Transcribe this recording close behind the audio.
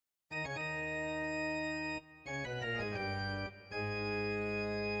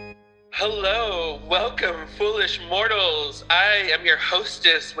Hello, welcome, foolish mortals. I am your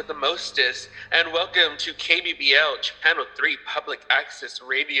hostess with the mostest, and welcome to KBBL Channel 3 Public Access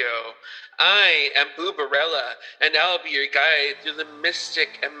Radio. I am Boobarella, and I'll be your guide through the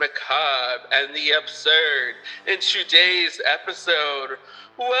mystic and macabre and the absurd in today's episode.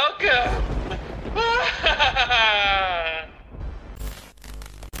 Welcome!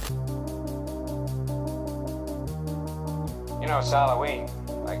 You know, it's Halloween.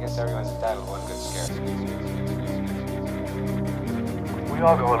 I guess everyone's entitled to one good scare. We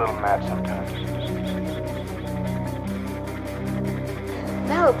all go a little mad sometimes.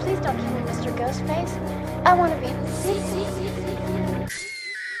 No, please don't kill me, Mr. Ghostface. I want to be able to see.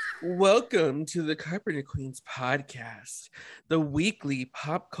 Welcome to the Carpenter Queens podcast, the weekly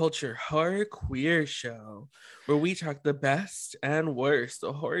pop culture horror queer show, where we talk the best and worst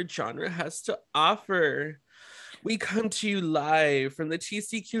the horror genre has to offer. We come to you live from the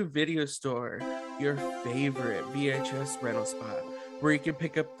TCQ video store, your favorite VHS rental spot, where you can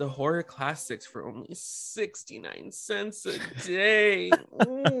pick up the horror classics for only 69 cents a day.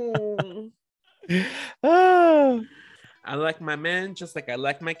 Oh. I like my men just like I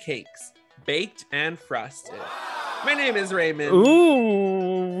like my cakes, baked and frosted. My name is Raymond.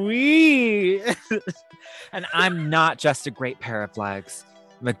 Ooh, wee. And I'm not just a great pair of legs.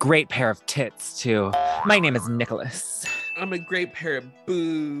 I'm a great pair of tits, too. My name is Nicholas. I'm a great pair of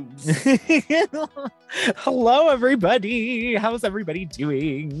boobs. Hello, everybody. How's everybody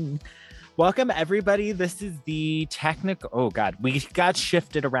doing? Welcome, everybody. This is the technical... Oh, God. We got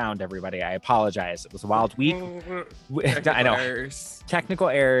shifted around, everybody. I apologize. It was a wild week. I know. Errors. Technical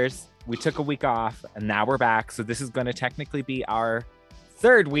errors. We took a week off, and now we're back. So this is going to technically be our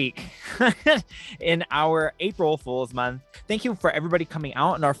third week in our April Fool's Month. Thank you for everybody coming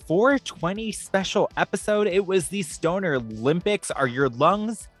out in our 420 special episode. It was the Stoner Olympics. Are your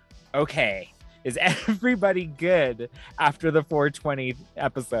lungs okay? Is everybody good after the 420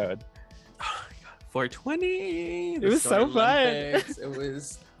 episode? Oh my God, 420. It was so fun. It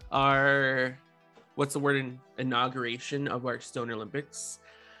was our, what's the word, inauguration of our Stoner Olympics.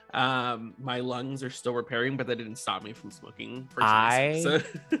 My lungs are still repairing, but that didn't stop me from smoking. I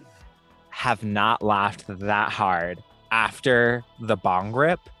have not laughed that hard after the bong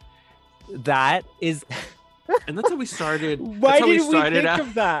rip. That is... And that's how we started. Why did we think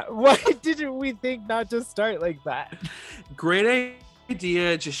of that? Why didn't we think not to start like that? Great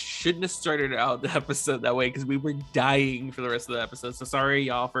idea. Just shouldn't have started out the episode that way because we were dying for the rest of the episode. So sorry,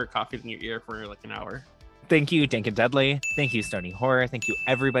 y'all, for coughing in your ear for like an hour. Thank you, Dank and Dudley. Thank you, Stony Horror. Thank you,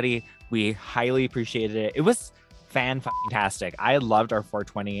 everybody. We highly appreciated it. It was fantastic. I loved our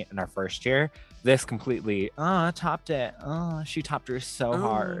 420 in our first year. This completely topped it. She topped her so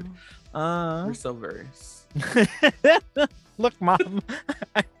hard. We're so verse. Look, Mom.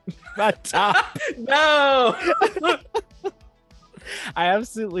 I'm top. No. I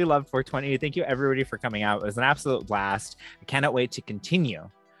absolutely loved 420. Thank you, everybody, for coming out. It was an absolute blast. I cannot wait to continue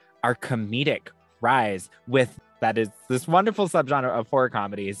our comedic rise with that is this wonderful subgenre of horror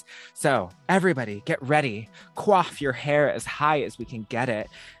comedies. So everybody get ready, coif your hair as high as we can get it.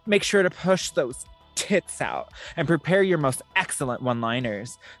 Make sure to push those tits out and prepare your most excellent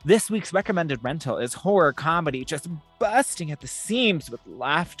one-liners. This week's recommended rental is horror comedy just busting at the seams with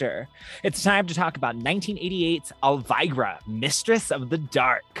laughter. It's time to talk about 1988's Elvira, Mistress of the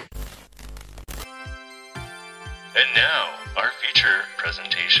Dark. And now, our feature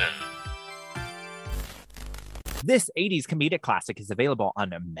presentation. This 80s comedic classic is available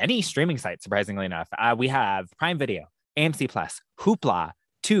on many streaming sites, surprisingly enough. We have Prime Video, AMC Plus, Hoopla,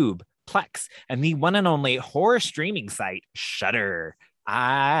 Tube, Plex, and the one and only horror streaming site, Shudder.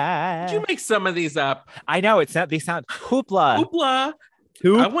 Did you make some of these up? I know, they sound Hoopla. Hoopla.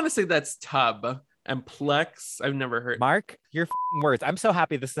 Tube. I want to say that's Tub. And Plex, I've never heard. Mark, your words. I'm so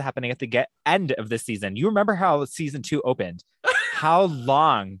happy this is happening at the end of this season. You remember how season 2 opened? How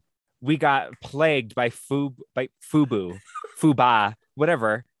long we got plagued by Fubu, Fuba,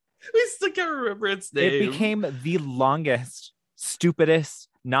 whatever. We still can't remember its name. It became the longest, stupidest,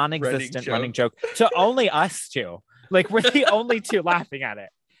 non-existent running joke to only us two. Like, we're the only two laughing at it.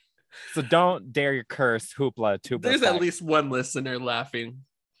 So don't dare your curse, Hoopla, Tubla. There's at least one listener laughing.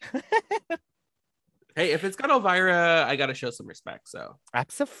 Hey, if it's got Elvira, I gotta show some respect. So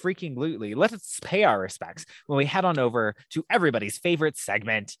absolutely, let us pay our respects when we head on over to everybody's favorite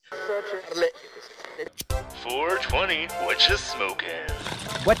segment. 420, what you smoking?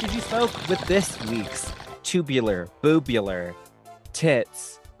 What did you smoke with this week's tubular, boobular,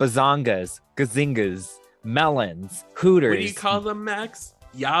 tits, bazongas, gazingas, melons, hooters? What do you call them, Max?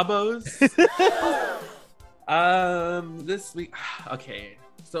 Yabos? This week, okay.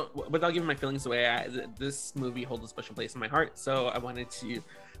 So without giving my feelings away, this movie holds a special place in my heart. So I wanted to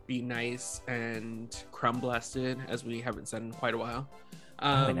be nice and crumb blasted, as we haven't said in quite a while.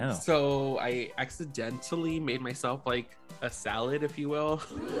 I know. So I accidentally made myself like a salad, if you will,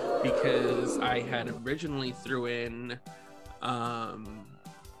 because I had originally threw in, wow,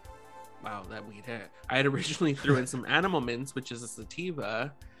 that weed hit. I had originally threw in some animal mints, which is a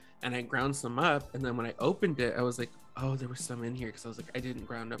sativa, and I ground some up. And then when I opened it, I was like, oh, there was some in here, because I was like, I didn't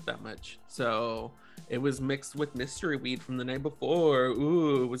ground up that much. So it was mixed with mystery weed from the night before.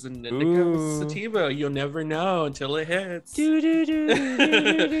 Ooh, it was an indica sativa. You'll never know until it hits. So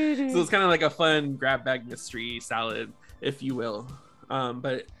it's kind of like a fun grab bag mystery salad, if you will.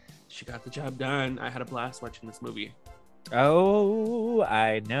 But she got the job done. I had a blast watching this movie. Oh,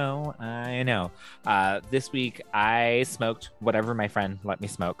 I know. This week I smoked whatever my friend let me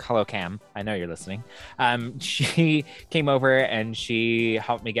smoke. Hello, Cam. I know you're listening. She came over and she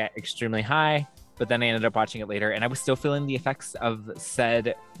helped me get extremely high, but then I ended up watching it later and I was still feeling the effects of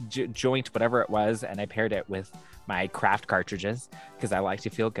said joint, whatever it was, and I paired it with my craft cartridges because I like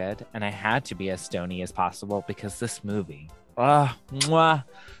to feel good, and I had to be as stony as possible because this movie,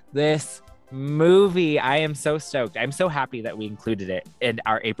 this movie, I am so stoked. I'm so happy that we included it in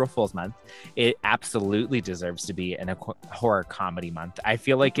our April Fool's month. It absolutely deserves to be in a horror comedy month. I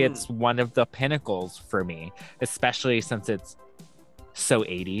feel like it's one of the pinnacles for me, especially since it's so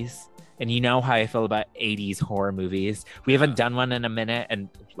 80s. And you know how I feel about 80s horror movies. We haven't done one in a minute, and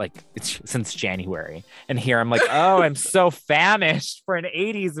like it's since January. And here I'm like, oh, I'm so famished for an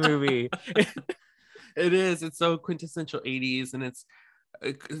 80s movie. It is. It's so quintessential 80s, and it's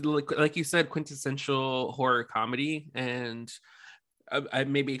like you said, quintessential horror comedy. And I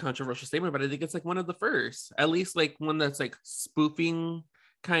may be a controversial statement, but I think it's like one of the first, at least like one that's like spoofing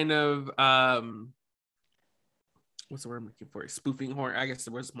kind of what's the word I'm looking for? Spoofing horror. I guess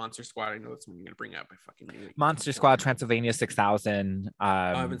it was Monster Squad. I know that's what you're gonna bring up. I fucking knew it. Monster Squad, Transylvania 6000.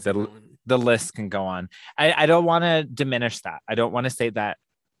 The list can go on. I don't want to diminish that. I don't want to say that.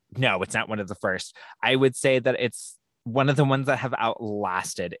 No, it's not one of the first. I would say that it's one of the ones that have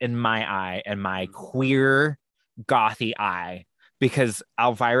outlasted in my eye and my queer gothy eye, because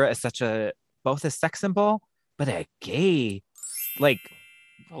Elvira is such both a sex symbol, but a gay, like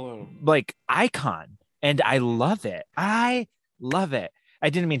icon. And I love it. I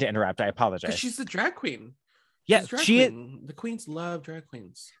didn't mean to interrupt. I apologize. She's a drag queen. Yeah, the queens love drag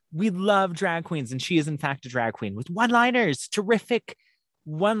queens. We love drag queens, and she is in fact a drag queen with one-liners, terrific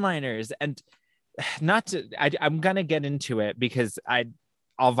one-liners. And I'm gonna get into it because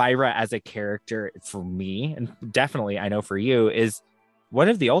Elvira as a character for me, and definitely I know for you, is one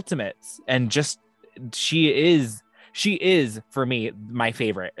of the ultimates. And just she is for me my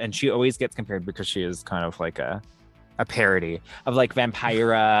favorite, and she always gets compared because she is kind of like a parody of like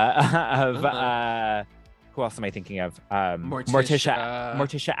Vampira, of who else am I thinking of?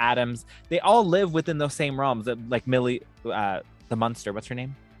 Morticia Addams. They all live within those same realms. Like Millie, the Munster. What's her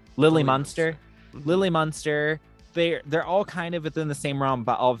name? Lily Munster. Mm-hmm. Lily Munster. They're all kind of within the same realm,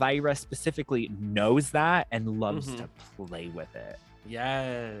 but Elvira specifically knows that and loves to play with it.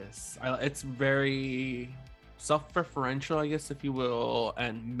 Yes, it's very self-referential, I guess, if you will,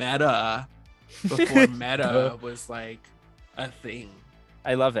 and meta before meta was like a thing.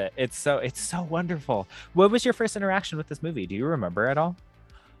 I love it. It's so wonderful. What was your first interaction with this movie? Do you remember at all?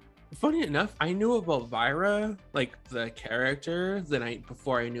 Funny enough, I knew of Elvira, like the character, the night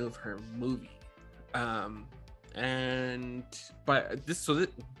before I knew of her movie. I'm gonna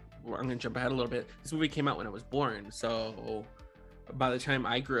jump ahead a little bit. This movie came out when I was born, so by the time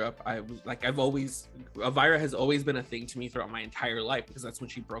I grew up, I was like, Elvira has always been a thing to me throughout my entire life, because that's when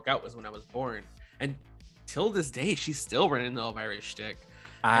she broke out, was when I was born. And till this day, she's still running the Elvira shtick.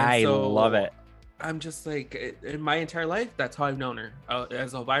 I love it. I'm just like, in my entire life, that's how I've known her.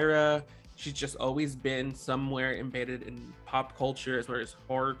 As Elvira, she's just always been somewhere embedded in pop culture as well as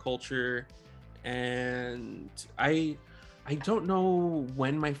horror culture. And I don't know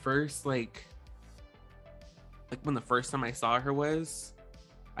when my first when the first time I saw her was.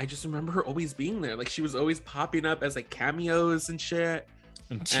 I just remember her always being there. Like, she was always popping up as like cameos and shit,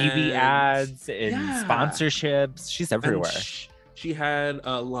 and TV ads and sponsorships. She's everywhere. She had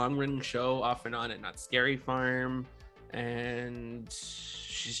a long-running show off and on at Not Scary Farm, and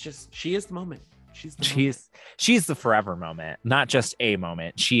she is the moment. She's the forever moment, not just a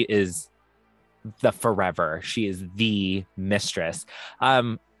moment. She is the forever. She is the mistress.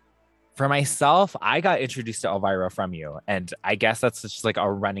 For myself, I got introduced to Elvira from you, and I guess that's just like a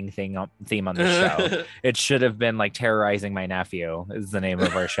running theme on the show. It should have been like Terrorizing My Nephew is the name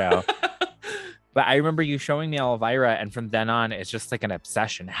of our show. But I remember you showing me Elvira, and from then on, it's just like an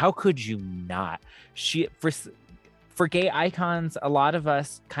obsession. How could you not? For gay icons, a lot of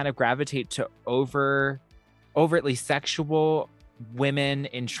us kind of gravitate to overtly sexual women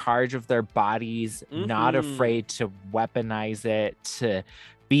in charge of their bodies, not afraid to weaponize it, to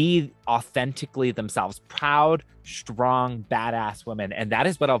be authentically themselves, proud, strong, badass women. And that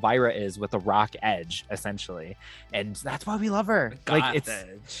is what Elvira is, with a rock edge, essentially. And that's why we love her. Like, it's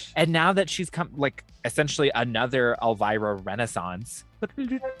edge. And now that she's come, like, essentially another Elvira renaissance,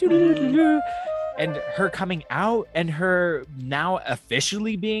 and her coming out and her now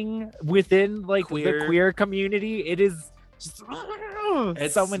officially being within like the queer community, it is just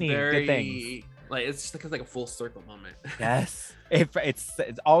so many good things. Like, it's just like a full circle moment. Yes. It's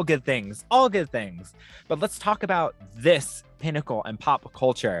all good things, But let's talk about this pinnacle in pop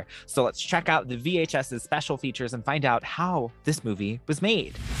culture. So let's check out the VHS's special features and find out how this movie was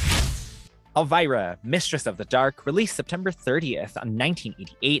made. Elvira, Mistress of the Dark, released September 30th on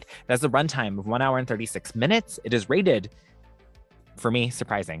 1988. It has a runtime of 1 hour and 36 minutes. It is rated, for me,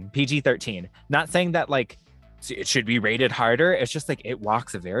 surprising, PG-13. Not saying that like it should be rated harder. It's just like it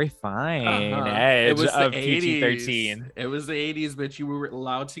walks a very fine edge of PG-13. It was the 80s, but you were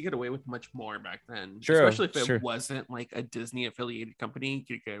allowed to get away with much more back then. True, especially if it wasn't like a Disney affiliated company, you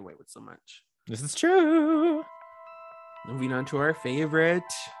could get away with so much. This is true. Moving on to our favorite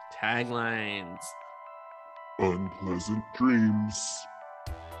taglines. Unpleasant dreams.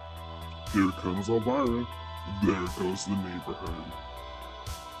 Here comes Elvira. There goes the neighborhood.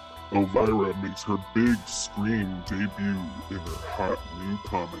 Elvira makes her big screen debut in her hot new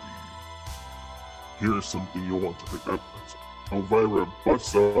comedy. Here's something you'll want to pick up. Elvira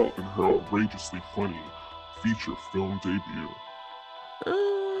busts out in her outrageously funny feature film debut.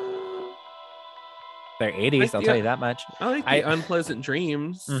 They're 80s, I'll tell you that much. I like the unpleasant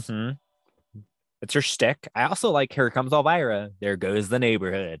dreams. It's her shtick. I also like Here Comes Elvira. There goes the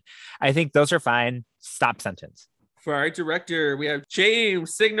neighborhood. I think those are fine. Stop sentence. For our director, we have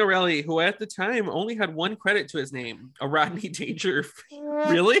James Signorelli, who at the time only had one credit to his name, a Rodney Dangerfield.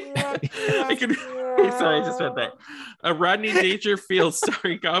 Really? Sorry, I just read that. A Rodney Dangerfield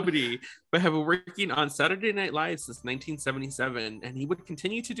starring comedy, but have been working on Saturday Night Live since 1977, and he would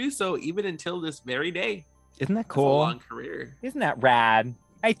continue to do so even until this very day. Isn't that cool? That's a long career. Isn't that rad?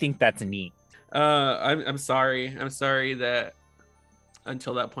 I think that's neat. I'm sorry. I'm sorry that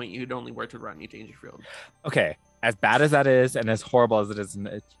until that point you'd only worked with Rodney Dangerfield. Okay. As bad as that is, and as horrible as it is,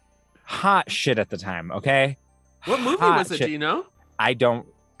 it's hot shit at the time, okay? What movie was it, do you know? I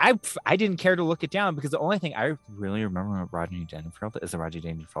didn't care to look it down because the only thing I really remember about Rodney Dangerfield is the Rodney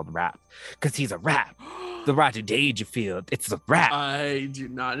Dangerfield rap. Because he's a rap. The Rodney Dangerfield, it's a rap. I do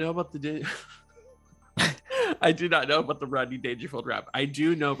not know about the Rodney Dangerfield rap. I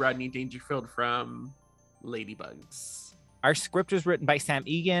do know Rodney Dangerfield from Ladybugs. Our script was written by Sam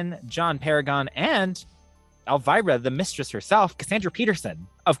Egan, John Paragon, and Elvira, the mistress herself, Cassandra Peterson.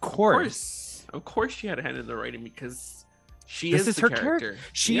 Of course she had a hand in the writing because this is her character.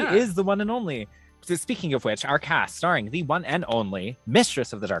 She is the one and only. So speaking of which, our cast starring the one and only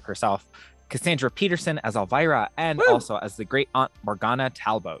Mistress of the Dark herself, Cassandra Peterson as Elvira, and also as the great aunt Morgana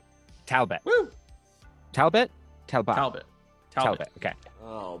Talbot. Woo! Talbot. Okay.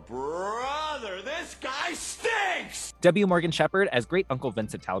 Oh, brother, this guy stinks! W. Morgan Shepherd as great Uncle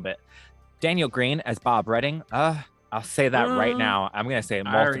Vincent Talbot. Daniel Green as Bob Redding. I'll say that right now. I'm going to say it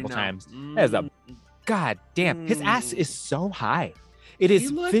multiple times. As a god damn, his ass is so high. It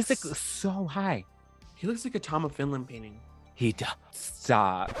is physically so high. He looks like a Tom of Finland painting. He does.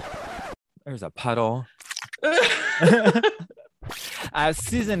 Stop. There's a puddle.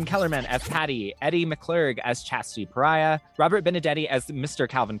 Susan Kellerman as Patty, Eddie McClurg as Chastity Pariah, Robert Benedetti as Mr.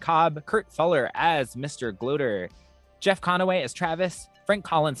 Calvin Cobb, Kurt Fuller as Mr. Gloater, Jeff Conaway as Travis, Frank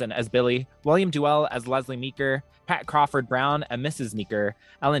Collinson as Billy, William Duell as Leslie Meeker, Pat Crawford Brown as Mrs. Meeker,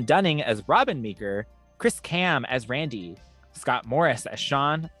 Ellen Dunning as Robin Meeker, Chris Cam as Randy, Scott Morris as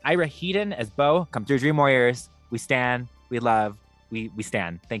Sean, Ira Heaton as Bo. Come through, Dream Warriors. We stand, we love, we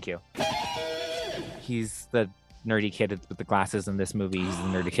stand. Thank you. He's the nerdy kid with the glasses in this movie. He's the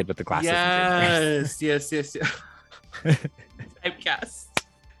nerdy kid with the glasses. Yes. Typecast.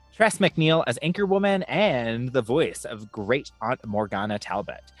 Tress McNeil as Anchorwoman and the voice of great Aunt Morgana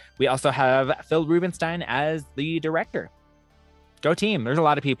Talbot. We also have Phil Rubenstein as the director. Go team. There's a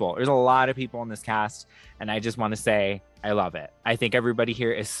lot of people. There's a lot of people in this cast. And I just want to say, I love it. I think everybody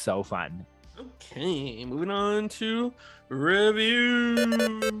here is so fun. Okay, moving on to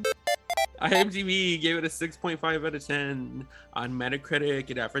review. IMDb gave it a 6.5 out of 10. On Metacritic,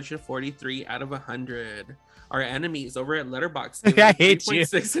 it averaged a 43 out of 100. our enemies over at Letterboxd. I hate you.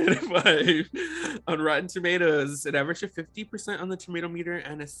 3.6 out of 5 on Rotten Tomatoes. An average of 50% on the tomato meter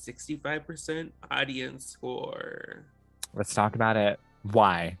and a 65% audience score. Let's talk about it.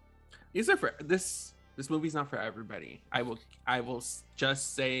 Why? These are for this movie's not for everybody. I will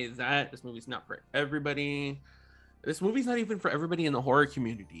just say that this movie's not for everybody. This movie's not even for everybody in the horror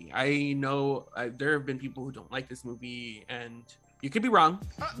community. I know there have been people who don't like this movie, and you could be wrong.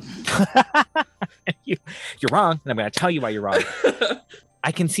 You're wrong, and I'm going to tell you why you're wrong.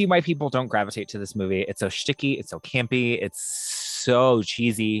 I can see why people don't gravitate to this movie. It's so shticky, it's so campy, it's so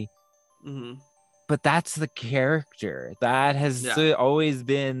cheesy. Mm-hmm. But that's the character. That has always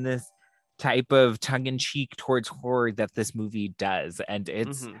been this type of tongue-in-cheek towards horror that this movie does, and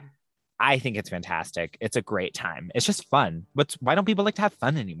it's. I think it's fantastic. It's a great time. It's just fun. Why don't people like to have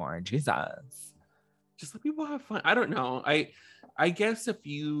fun anymore? Jesus. Just let people have fun. I don't know. I guess if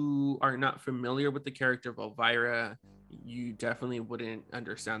you are not familiar with the character of Elvira, you definitely wouldn't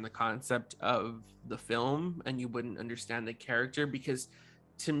understand the concept of the film, and you wouldn't understand the character, because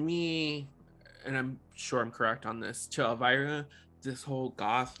to me, and I'm sure I'm correct on this, to Elvira, this whole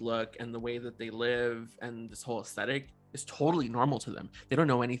goth look and the way that they live and this whole aesthetic is totally normal to them. They don't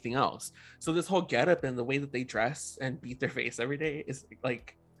know anything else. So this whole getup and the way that they dress and beat their face every day is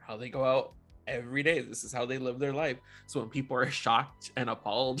like how they go out every day. This is how they live their life. So when people are shocked and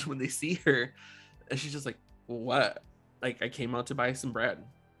appalled when they see her, and she's just like, what? Like, I came out to buy some bread.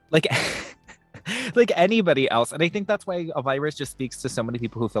 Like anybody else. And I think that's why Elvira just speaks to so many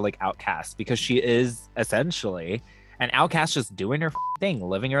people who feel like outcasts, because she is essentially an outcast, just doing her thing,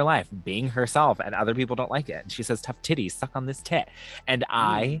 living her life, being herself, and other people don't like it. And she says, tough titties, suck on this tit. And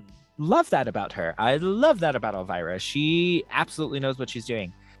I love that about her. I love that about Elvira. She absolutely knows what she's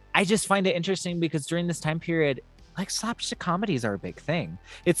doing. I just find it interesting because during this time period, like, slapstick comedies are a big thing.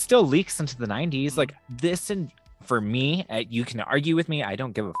 It still leaks into the 90s. Like, this, and for me, you can argue with me, I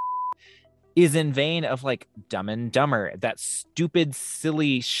don't give a is in vain of like Dumb and Dumber, that stupid,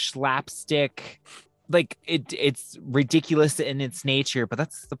 silly slapstick. Like, it's ridiculous in its nature, but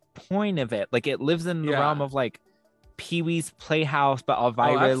that's the point of it. Like, it lives in the realm of like Pee-wee's Playhouse, but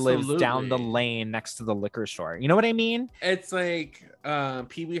Elvira lives down the lane next to the liquor store. You know what I mean? It's like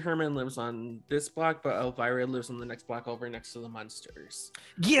Pee-wee Herman lives on this block, but Elvira lives on the next block over next to the Munsters.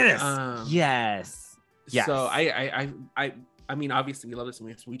 Yes. Yes. So I mean, obviously we love this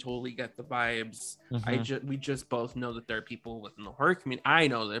movie, so we totally get the vibes. We just both know that there are people within the horror community. I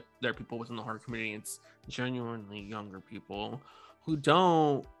know that there are people within the horror community. It's genuinely younger people who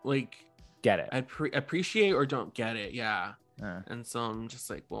don't like get it, appreciate or don't get it. And so I'm just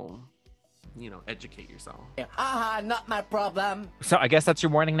like, well, educate yourself. Not my problem. So I guess that's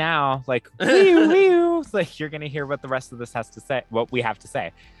your warning now. Like, like, you're gonna hear what the rest of this has to say, what we have to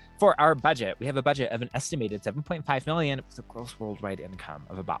say. For our budget, we have a budget of an estimated 7.5 million with a gross worldwide income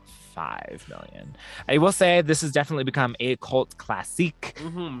of about 5 million. I will say this has definitely become a cult classic.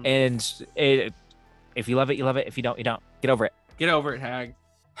 And if you love it, you love it. If you don't, you don't. Get over it. Get over it, Hag.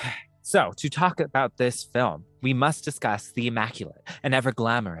 So, to talk about this film, we must discuss the immaculate and ever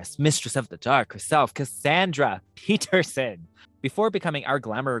glamorous mistress of the dark herself, Cassandra Peterson. Before becoming our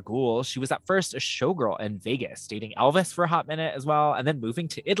glamour ghoul, she was at first a showgirl in Vegas, dating Elvis for a hot minute as well, and then moving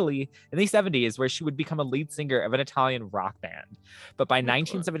to Italy in the 70s, where she would become a lead singer of an Italian rock band. But by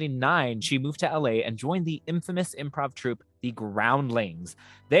 1979, she moved to LA and joined the infamous improv troupe, The Groundlings.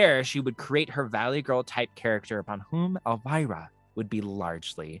 There, she would create her Valley Girl type character upon whom Elvira would be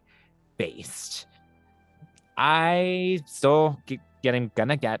largely based. I still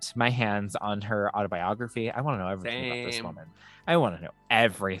gonna get my hands on her autobiography. I want to know everything about this woman. I want to know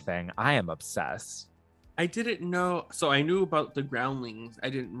everything. I am obsessed. I didn't know. So I knew about the Groundlings.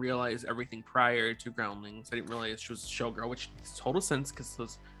 I didn't realize everything prior to Groundlings. I didn't realize she was a showgirl, which makes total sense because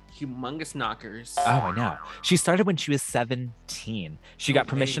those humongous knockers. Oh, I know. She started when she was 17. She got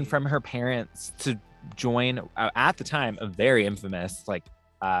permission from her parents to join, at the time, a very infamous, like,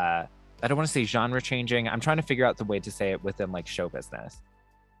 I don't want to say genre changing. I'm trying to figure out the way to say it within like show business.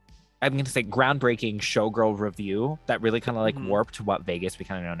 I'm going to say groundbreaking showgirl review that really kind of like warped what Vegas we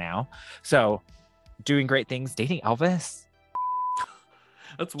kind of know now. So doing great things, dating Elvis.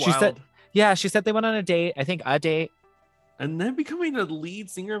 That's wild. She said they went on a date. I think a date. And then becoming a lead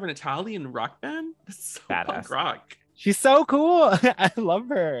singer of an Italian rock band. That's so punk rock. She's so cool. I love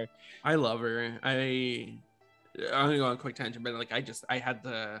her. I'm gonna go on a quick tangent, but like I had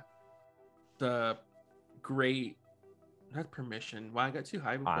the great, not permission. Wow, I got too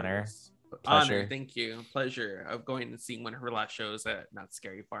high before honor. This. Honor, thank you. Pleasure of going and seeing one of her last shows at Not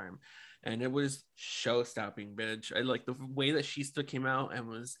Scary Farm. And it was show stopping, bitch. I like the way that she still came out and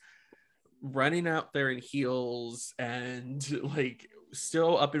was running out there in heels and like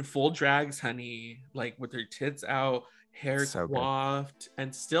still up in full drags, honey, like with her tits out, hair So good. coiffed,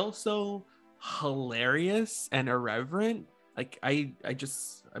 and still so hilarious and irreverent. Like I'm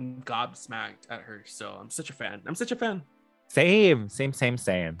gobsmacked at her. So I'm such a fan. Same.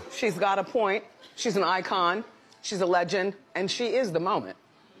 She's got a point. She's an icon. She's a legend. And she is the moment.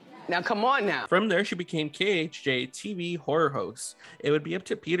 Now, come on now. From there, she became KHJ TV horror host. It would be up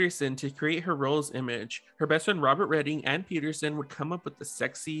to Peterson to create her role's image. Her best friend Robert Redding and Peterson would come up with the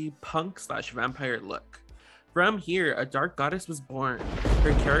sexy punk/vampire look. From here, a dark goddess was born.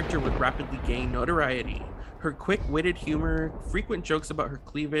 Her character would rapidly gain notoriety. Her quick-witted humor, frequent jokes about her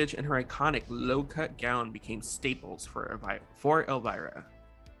cleavage, and her iconic low-cut gown became staples for Elvira.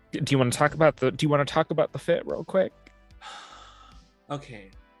 Do you want to talk about the fit real quick?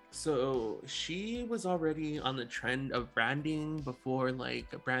 Okay. So she was already on the trend of branding before like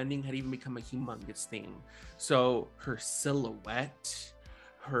branding had even become a humongous thing. So her silhouette,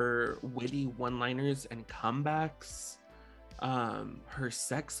 her witty one-liners and comebacks, her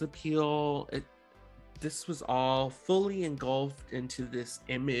sex appeal, this was all fully engulfed into this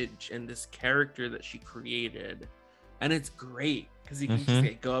image and this character that she created. And it's great because you can just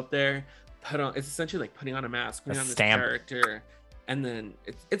like, go up there, it's essentially like putting on a mask, putting on this character. And then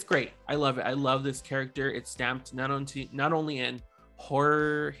it's great. I love it. I love this character. It's stamped not only in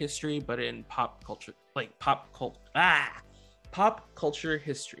horror history, but in pop culture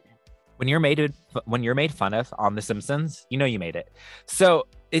history. When you're made fun of on The Simpsons, you know you made it. So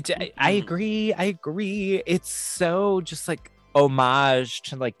I agree. It's so just like homage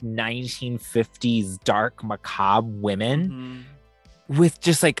to like 1950s dark macabre women with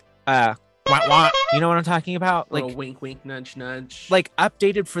just like wah, wah. You know what I'm talking about? Like wink, wink, nudge, nudge. Like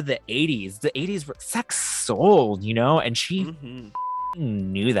updated for the 80s. The 80s were sex sold, you know, and she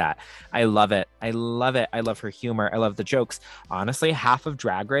knew that. I love it. I love her humor. I love the jokes. Honestly, half of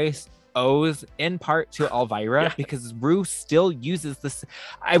Drag Race owes in part to Elvira because Rue still uses this.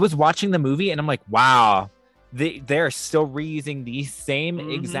 I was watching the movie and I'm like, wow. They're still reusing these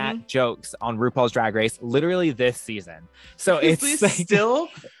same exact jokes on RuPaul's Drag Race literally this season. So it's like,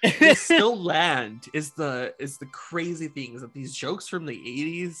 still land is the crazy thing is that these jokes from the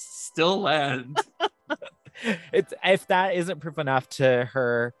 80s still land. If that isn't proof enough to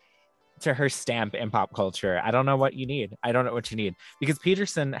her stamp in pop culture, I don't know what you need. Because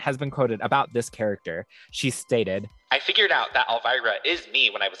Peterson has been quoted about this character. She stated, I figured out that Elvira is me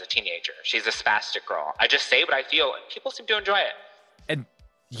when I was a teenager. She's a spastic girl. I just say what I feel and people seem to enjoy it. And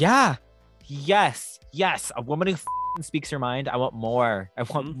yes, a woman who speaks her mind. I want more.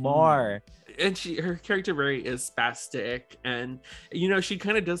 More. And her character very is spastic, and you know she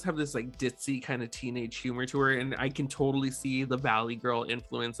kind of does have this like ditzy kind of teenage humor to her, and I can totally see the Valley Girl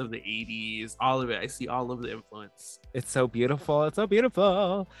influence of the 80s, all of it. I see all of the influence. It's so beautiful.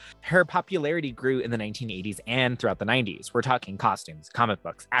 Her popularity grew in the 1980s and throughout the 90s. We're talking costumes, comic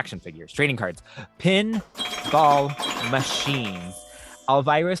books, action figures, trading cards, pinball machines.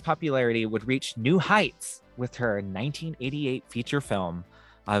 Elvira's popularity would reach new heights with her 1988 feature film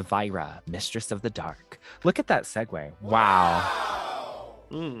Elvira, Mistress of the Dark. Look at that segue. Wow.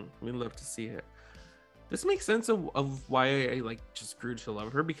 We love to see it. This makes sense of why I like just grew to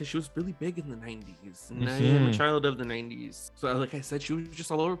love her, because she was really big in the 90s. And I am a child of the 90s. So like I said, she was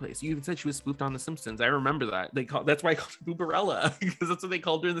just all over the place. You even said she was spoofed on The Simpsons. I remember that. That's why I called her Boobarella, because that's what they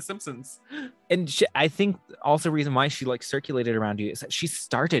called her in The Simpsons. And I think also the reason why she like circulated around you is that she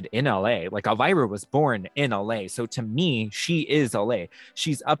started in LA. Like Elvira was born in LA. So to me, she is LA.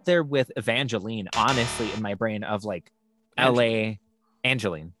 She's up there with Evangeline, honestly, in my brain of like LA.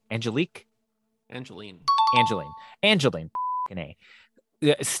 Angelique.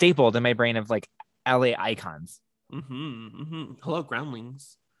 Stapled in my brain of like LA icons. Hello,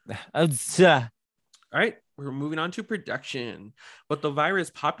 groundlings. All right, we're moving on to production. With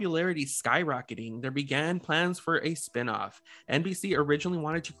Elvira's popularity skyrocketing, there began plans for a spin-off. NBC originally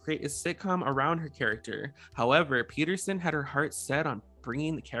wanted to create a sitcom around her character. However, Peterson had her heart set on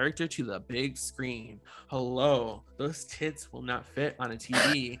bringing the character to the big screen. Hello, those tits will not fit on a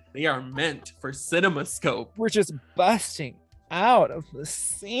TV. They are meant for CinemaScope. We're just busting out of the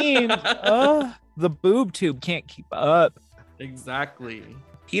scene. The Boob-Tube can't keep up. Exactly.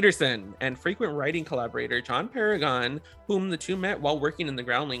 Peterson and frequent writing collaborator John Paragon, whom the two met while working in the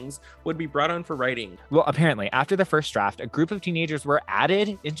Groundlings, would be brought on for writing. Well, apparently, after the first draft, a group of teenagers were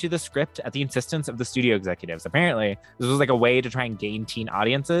added into the script at the insistence of the studio executives. Apparently, this was like a way to try and gain teen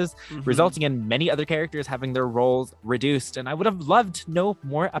audiences, resulting in many other characters having their roles reduced. And I would have loved to know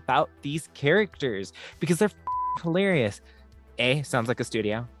more about these characters because they're hilarious. A, sounds like a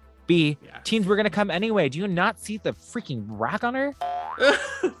studio. B, Yeah. teens were going to come anyway. Do you not see the freaking rack on her?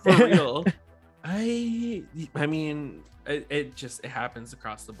 For real. I mean, it happens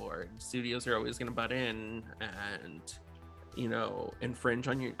across the board. Studios are always going to butt in and, infringe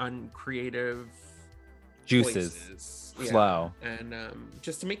on creative Juices. choices. Flow. And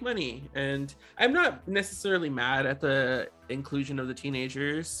just to make money. And I'm not necessarily mad at the inclusion of the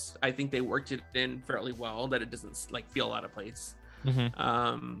teenagers. I think they worked it in fairly well, that it doesn't feel out of place.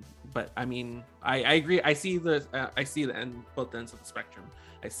 Mm-hmm. But I mean, I agree. I see the both ends of the spectrum.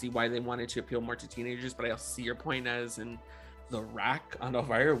 I see why they wanted to appeal more to teenagers, but I also see your point as in the rack on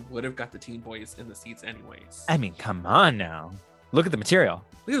Elvira would have got the teen boys in the seats anyways. I mean, come on now. Look at the material.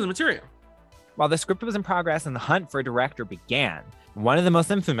 While the script was in progress and the hunt for a director began, one of the most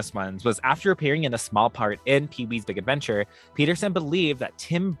infamous ones was after appearing in a small part in Pee-wee's Big Adventure, Peterson believed that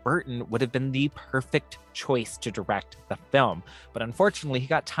Tim Burton would have been the perfect choice to direct the film. But unfortunately, he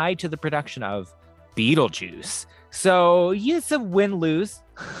got tied to the production of Beetlejuice. So it's a win-lose.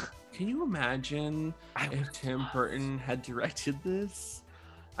 Can you imagine if Tim Burton had directed this?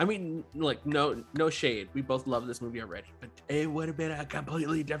 I mean, no shade. We both love this movie already, but it would have been a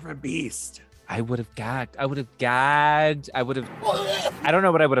completely different beast. I would have gagged. I don't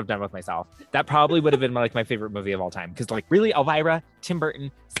know what I would have done with myself. That probably would have been my favorite movie of all time. Because really, Elvira, Tim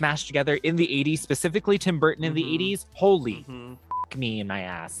Burton smashed together in the 80s, specifically Tim Burton in the 80s. Holy me in my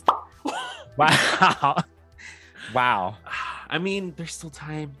ass. Wow. Wow. I mean, there's still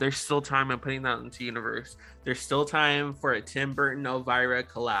time. There's still time in putting that into universe. There's still time for a Tim Burton Elvira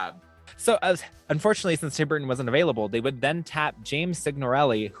collab. So unfortunately, since Tim Burton wasn't available, they would then tap James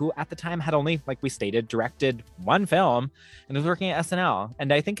Signorelli, who at the time had only, like we stated, directed one film and was working at SNL.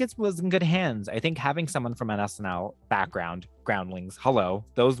 And I think it was in good hands. I think having someone from an SNL background, Groundlings, hello,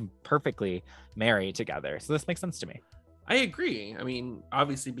 those perfectly marry together. So this makes sense to me. I agree. I mean,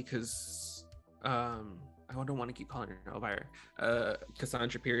 obviously, because I don't want to keep calling her Elvira.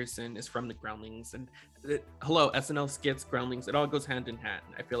 Cassandra Pearson is from the Groundlings, and hello, SNL skits, Groundlings, it all goes hand in hand.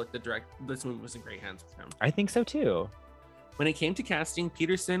 I feel like this movie was in great hands with him. I think so too. When it came to casting,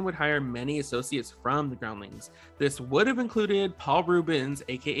 Peterson would hire many associates from the Groundlings. This would have included Paul Reubens,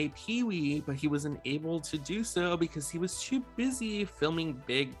 aka Pee-wee, but he wasn't able to do so because he was too busy filming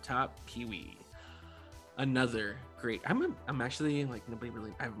Big Top Pee-wee. Another great. I'm actually, like, nobody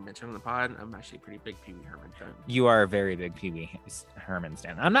really, I haven't mentioned on the pod, I'm actually a pretty big Pee-wee Herman fan. You are a very big Pee-wee Herman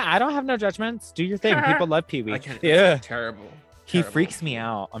stan. I don't have no judgments. Do your thing. People love Pee-wee. Yeah. Terrible. He freaks me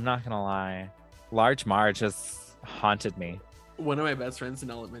out. I'm not gonna lie. Large Marge just haunted me. One of my best friends in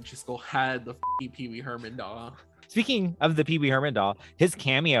elementary school had the Pee-wee Herman doll. Speaking of the Pee-wee Herman doll, his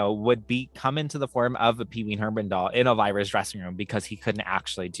cameo would come into the form of a Pee-wee Herman doll in Elvira's dressing room because he couldn't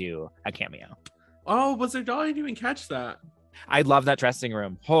actually do a cameo. Oh, was there doll? I didn't even catch that. I love that dressing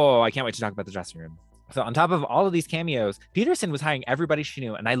room. Oh, I can't wait to talk about the dressing room. So on top of all of these cameos, Peterson was hiring everybody she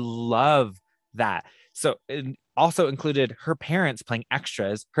knew, and I love that. So it also included her parents playing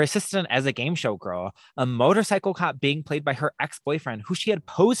extras, her assistant as a game show girl, a motorcycle cop being played by her ex-boyfriend, who she had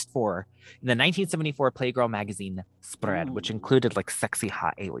posed for in the 1974 Playgirl magazine spread, which included like sexy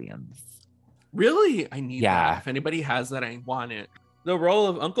hot aliens. Really? I need that. If anybody has that, I want it. The role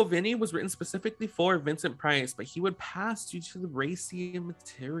of Uncle Vinny was written specifically for Vincent Price, but he would pass due to the racy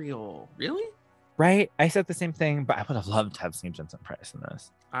material. Really? Right? I said the same thing, but I would have loved to have seen Vincent Price in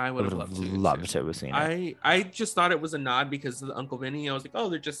this. I would have loved to have seen it. I just thought it was a nod because of the Uncle Vinny. I was like, oh,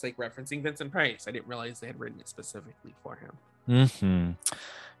 they're just like referencing Vincent Price. I didn't realize they had written it specifically for him. Mm-hmm.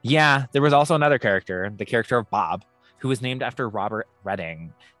 Yeah, there was also another character, the character of Bob, who was named after Robert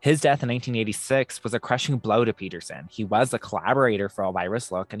Redding. His death in 1986 was a crushing blow to Peterson. He was a collaborator for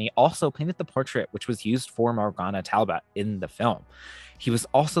Elvira's look, and he also painted the portrait, which was used for Morgana Talbot in the film. He was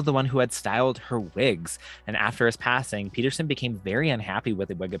also the one who had styled her wigs, and after his passing, Peterson became very unhappy with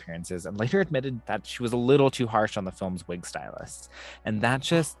the wig appearances and later admitted that she was a little too harsh on the film's wig stylists. And that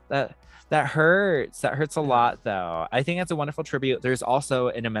hurts. That hurts a lot, though. I think that's a wonderful tribute. There's also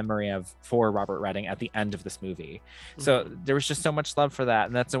in a memory for Robert Redding at the end of this movie. So there was just so much love for that,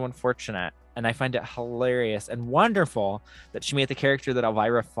 and that's so unfortunate. And I find it hilarious and wonderful that she made the character that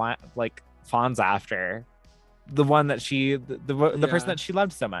Elvira fawns after the one that the person that she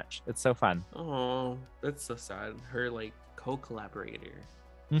loved so much. It's so fun. Oh, that's so sad. Her like co-collaborator.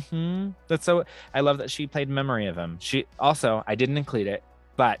 I love that she played memory of him. She also, I didn't include it,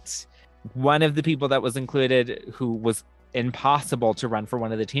 but one of the people that was included who was impossible to run for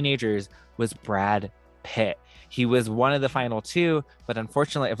one of the teenagers was Brad Pitt. He was one of the final two, but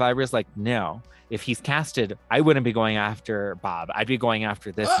unfortunately, if I was like, no, if he's casted, I wouldn't be going after Bob. I'd be going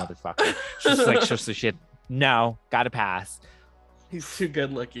after this motherfucker. She's like, no, gotta pass. He's too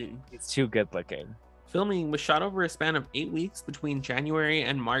good looking. He's too good looking. Filming was shot over a span of 8 weeks between January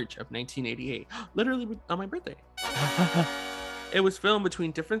and March of 1988. Literally on my birthday. It was filmed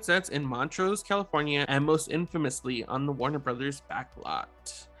between different sets in Montrose, California, and most infamously on the Warner Brothers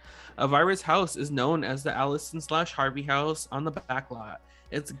backlot. Elvira's house is known as the Allison/Harvey house on the backlot.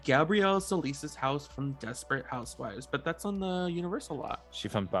 It's Gabrielle Solis's house from Desperate Housewives, but that's on the Universal lot. She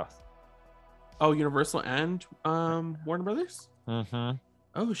filmed both. Oh, Universal and Warner Brothers? Mm-hmm.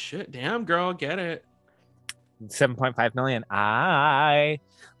 Oh shit, damn girl, get it. 7.5 million.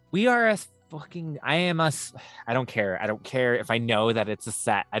 We are a fucking, I don't care. I don't care if I know that it's a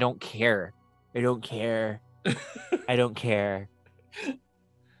set. I don't care. I don't care. I don't care.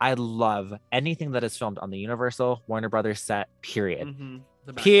 I love anything that is filmed on the Universal Warner Brothers set, period. Mm-hmm.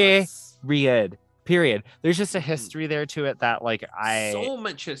 Period. There's just a history there to it that so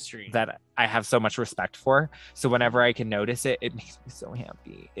much history that I have so much respect for. So whenever I can notice it, it makes me so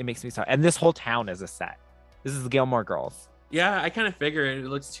happy. It makes me so, and this whole town is a set. This is the Gilmore Girls. Yeah, I kind of figured it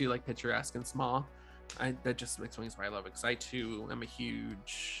looks too picturesque and small. That just explains why I love it, because I too am a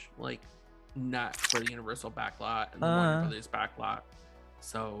huge nut for the Universal backlot and the Warner Brothers backlot.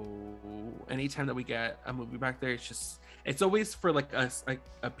 So anytime that we get a movie back there, it's always for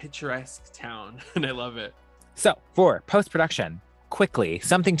a picturesque town, and I love it. So for post-production, quickly,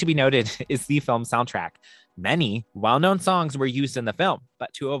 something to be noted is the film soundtrack. Many well-known songs were used in the film,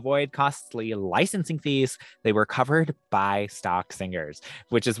 but to avoid costly licensing fees, they were covered by stock singers,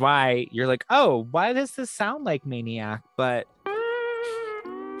 which is why you're like, oh, why does this sound like Maniac, but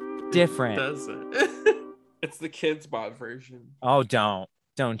different? Does it? It's the Kids Bop version. Oh,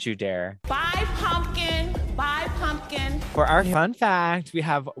 don't you dare. Bye, pumpkin. Bye, pumpkin. For our fun fact, we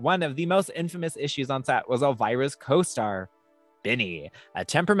have one of the most infamous issues on set was Elvira's co-star, Benny, a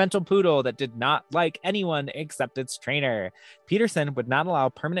temperamental poodle that did not like anyone except its trainer. Peterson would not allow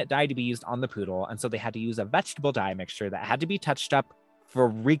permanent dye to be used on the poodle, and so they had to use a vegetable dye mixture that had to be touched up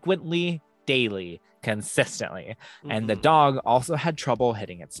frequently, daily, consistently. Mm-hmm. And the dog also had trouble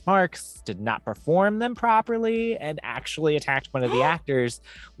hitting its marks, did not perform them properly, and actually attacked one of the actors,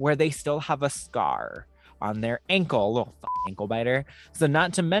 where they still have a scar on their ankle, little ankle biter. So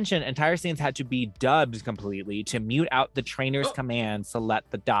not to mention, entire scenes had to be dubbed completely to mute out the trainer's commands to let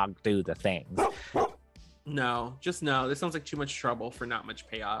the dog do the things. No, just no. This sounds like too much trouble for not much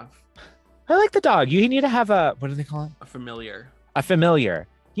payoff. I like the dog. You need to have what do they call it? A familiar. A familiar.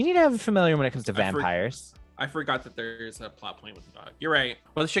 You need to have a familiar when it comes to vampires. I forgot that there's a plot point with the dog. You're right.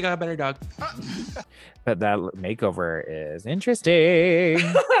 Well, she got a better dog. But that makeover is interesting.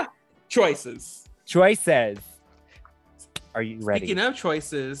 Choices. Are you ready? Speaking of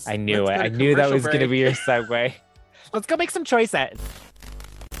choices, I knew it. I knew that was going to be your segue. Let's go make some choices.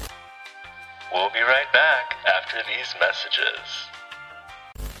 We'll be right back after these messages.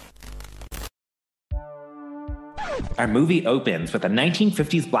 Our movie opens with a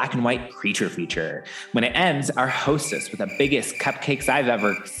 1950s black and white creature feature. When it ends, our hostess with the biggest cupcakes I've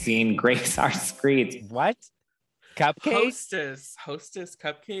ever seen grace our screens. What? Cupcakes? Hostess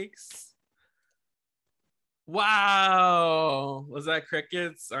cupcakes? Wow. Was that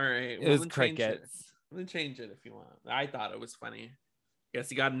crickets? All right. It was crickets. We'll change it if you want. I thought it was funny. Guess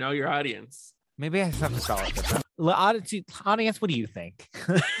you got to know your audience. Maybe I have to spell it different. Audience, what do you think?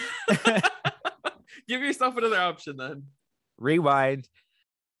 Give yourself another option then. Rewind.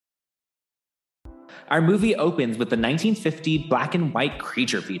 Our movie opens with the 1950 black and white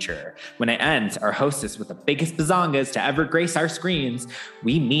creature feature. When it ends, our hostess with the biggest bazongas to ever grace our screens,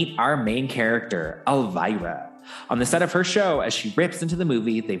 we meet our main character, Elvira, on the set of her show as she rips into the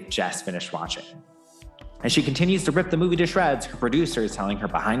movie they've just finished watching. As she continues to rip the movie to shreds, her producer is telling her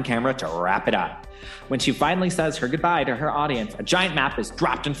behind camera to wrap it up. When she finally says her goodbye to her audience, a giant map is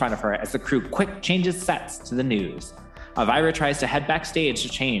dropped in front of her as the crew quick changes sets to the news. Elvira tries to head backstage to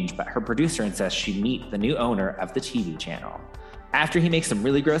change, but her producer insists she meet the new owner of the TV channel. After he makes some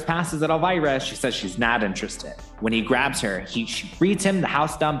really gross passes at Elvira, she says she's not interested. When he grabs her, she reads him the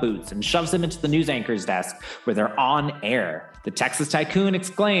house down boots and shoves him into the news anchor's desk where they're on air. The Texas tycoon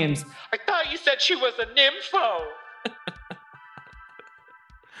exclaims, "I thought you said she was a nympho."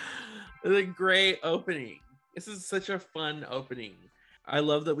 The great opening. This is such a fun opening. I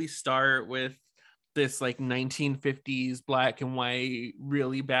love that we start with this 1950s black and white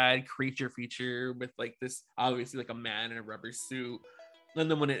really bad creature feature with this obviously a man in a rubber suit, and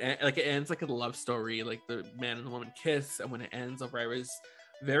then when it ends like a love story, the man and the woman kiss, and when it ends, Elvira's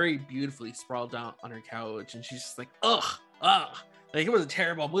very beautifully sprawled out on her couch, and she's just ugh, it was a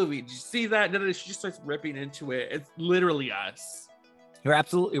terrible movie. Did you see that? And then she just starts ripping into it. It's literally us. You're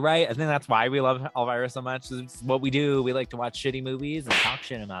absolutely right. I think that's why we love Elvira so much. It's what we do. We like to watch shitty movies and talk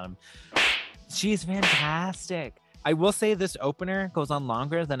shit about them. She's fantastic. I will say this opener goes on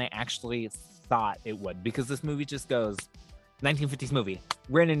longer than I actually thought it would, because this movie just goes 1950s movie.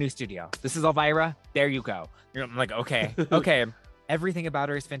 We're in a new studio. This is Elvira. There you go. I'm like, okay. Everything about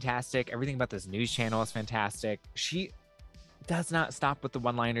her is fantastic. Everything about this news channel is fantastic. She does not stop with the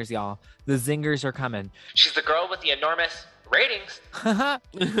one-liners, y'all. The zingers are coming. She's the girl with the enormous ratings.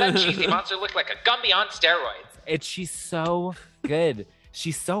 That cheesy monster looked like a Gumby on steroids. She's so good.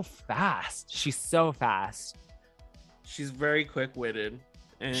 She's so fast. She's very quick-witted.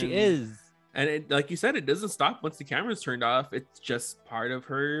 And she is. And like you said, it doesn't stop once the camera's turned off. It's just part of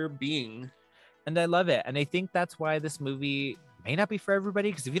her being. And I love it. And I think that's why this movie may not be for everybody.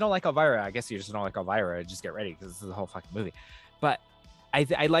 Because if you don't like Elvira, I guess you just don't like Elvira. Just get ready, because this is the whole fucking movie. But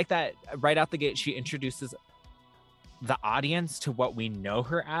I like that right out the gate, she introduces the audience to what we know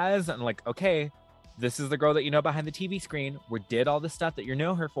her as. And like, okay, this is the girl that you know behind the TV screen. We did all the stuff that you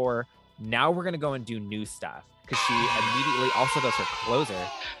know her for. Now we're going to go and do new stuff. Because she immediately also does her closer.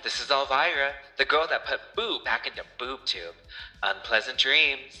 This is Elvira, the girl that put boob back into Boob-Tube. Unpleasant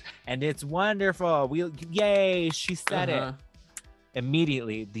dreams. And it's wonderful. Yay, she said it.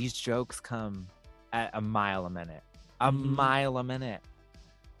 Immediately, these jokes come at a mile a minute. A mile a minute.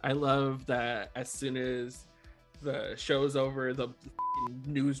 I love that as soon as the show's over, the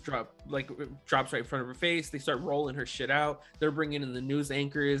news drops right in front of her face. They start rolling her shit out. They're bringing in the news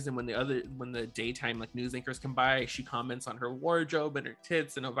anchors, and when the daytime news anchors come by, she comments on her wardrobe and her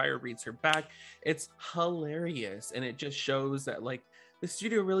tits, and Elvira reads her back. It's hilarious, and it just shows that the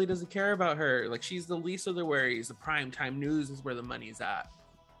studio really doesn't care about her. She's the least of their worries. The primetime news is where the money's at.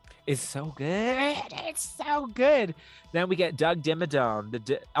 It's so good. It's so good. Then we get Doug Dimmadome,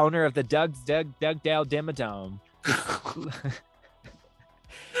 the owner of the Dugdale Dimmadome.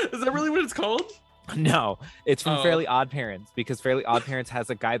 Is that really what it's called? No, it's from Fairly Odd Parents, because Fairly Odd Parents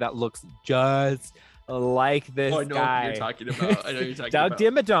has a guy that looks just like this I know guy. What you're talking about. I know you're talking Doug about.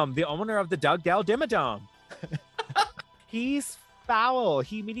 Dimmadome, the owner of the Dugdale Dimmadome. He's foul.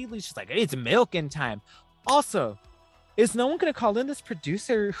 He immediately is just like, it's milking time. Also, is no one going to call in this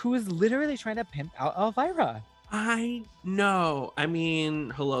producer who is literally trying to pimp out Elvira? I know. I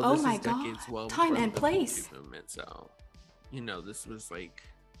mean, hello. Oh this my is decades God. well Time before and the place. movement, so this was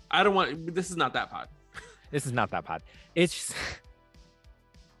I don't want. This is not that pod. This is not that pod. It's just...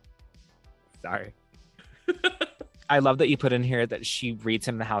 Sorry. I love that you put in here that she reads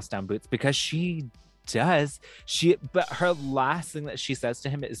him the house down boots, because she does. But her last thing that she says to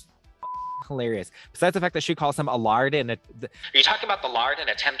him is hilarious. Besides the fact that she calls him a lard and Are you talking about the lard in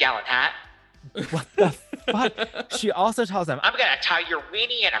a 10-gallon hat? What the fuck? She also tells him, I'm gonna tie your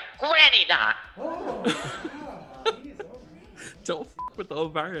weenie in a granny knot. Don't f with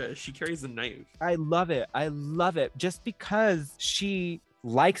Elvira. She carries a knife. I love it. Just because she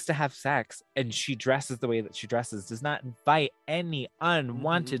likes to have sex and she dresses the way that she dresses does not invite any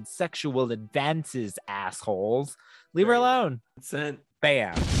unwanted sexual advances, assholes. Leave her alone. Consent.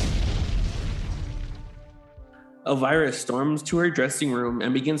 Bam. Elvira storms to her dressing room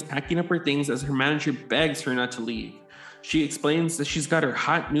and begins packing up her things as her manager begs her not to leave. She explains that she's got her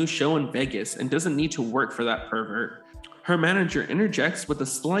hot new show in Vegas and doesn't need to work for that pervert. Her manager interjects with a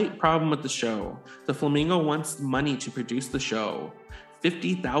slight problem with the show. The Flamingo wants money to produce the show,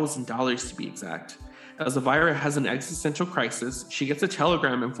 $50,000 to be exact. As Elvira has an existential crisis, she gets a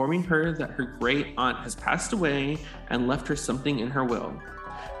telegram informing her that her great aunt has passed away and left her something in her will.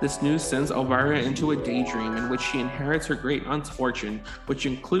 This news sends Elvira into a daydream in which she inherits her great aunt's fortune, which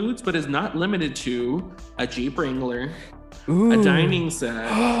includes but is not limited to a Jeep Wrangler, a dining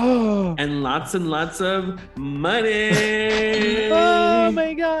set, and lots of money. Oh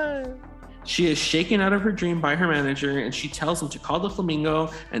my God. She is shaken out of her dream by her manager, and she tells him to call the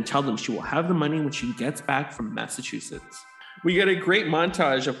Flamingo and tell them she will have the money when she gets back from Massachusetts. We get a great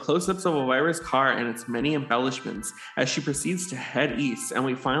montage of close-ups of Elvira's car and its many embellishments as she proceeds to head east, and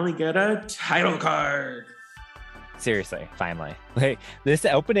we finally get a title card. Seriously, finally. This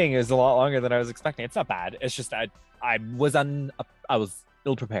opening is a lot longer than I was expecting. It's not bad. It's just I was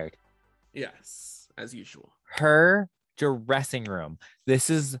ill prepared. Yes, as usual. Her dressing room.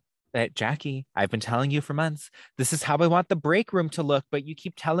 This is Jackie, I've been telling you for months. This is how I want the break room to look, but you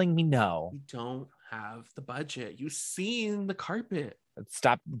keep telling me no. You don't have the budget. You've seen the carpet.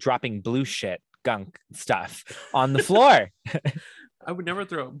 Stop dropping blue shit, gunk stuff on the floor. I would never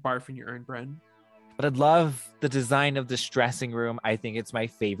throw a barf in your urn, Bren. But I love the design of this dressing room. I think it's my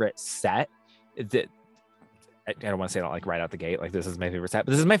favorite set. I don't want to say that right out the gate. This is my favorite set,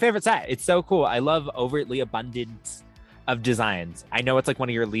 but this is my favorite set. It's so cool. I love overtly abundant of designs. I know it's like one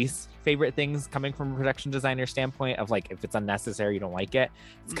of your least favorite things coming from a production designer standpoint of like, if it's unnecessary, you don't like it.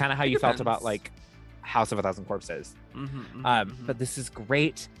 It's kind of how you felt about like House of a Thousand Corpses. But this is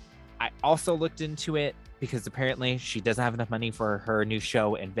great. I also looked into it because apparently she doesn't have enough money for her new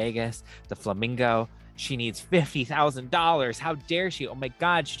show in Vegas, The Flamingo. She needs $50,000. How dare she? Oh my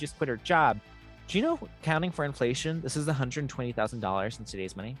God, she just quit her job. Do you know, counting for inflation, this is $120,000 in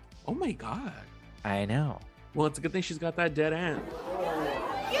today's money? Oh my God. I know. Well, it's a good thing she's got that dead aunt.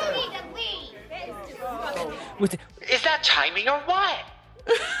 You need to leave. Is that timing or what?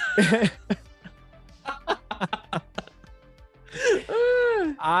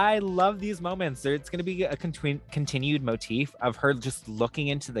 I love these moments. It's going to be a continued motif of her just looking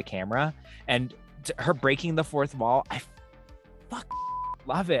into the camera and her breaking the fourth wall. I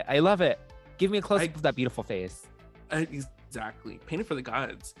love it. I love it. Give me a close-up of that beautiful face. Exactly. Painted for the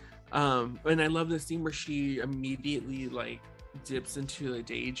gods. And I love the scene where she immediately like dips into a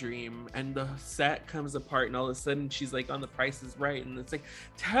daydream and the set comes apart and all of a sudden she's like on The Price is Right and it's like,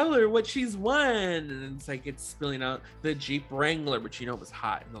 tell her what she's won, and it's like it's spilling out the Jeep Wrangler, which you know was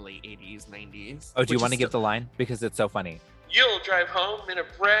hot in the late 80s 90s. Oh, do you want to give the line? Because it's so funny. You'll drive home in a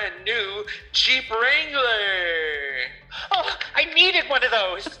brand new Jeep Wrangler. Oh, I needed one of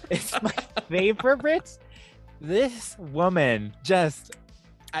those. It's my favorite. This woman just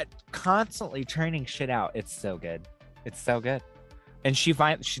constantly turning shit out. It's so good. It's so good. And she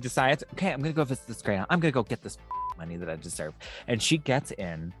decides, okay, I'm gonna go visit this greyhound. I'm gonna go get this money that I deserve. And she gets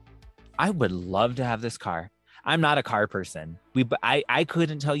in. I would love to have this car. I'm not a car person. I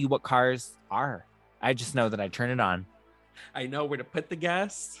couldn't tell you what cars are. I just know that I turn it on. I know where to put the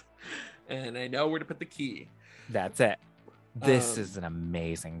gas and I know where to put the key. That's it. This is an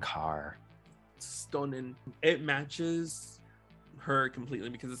amazing car. Stunning. It matches her completely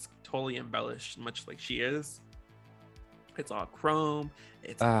because it's totally embellished, much like she is. It's all chrome,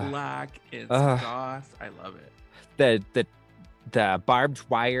 it's black, it's goth. I love it. The barbed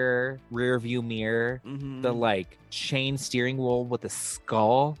wire rear view mirror, the like chain steering wheel with a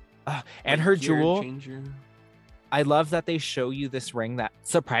skull, and like her jewel changer. I love that they show you this ring that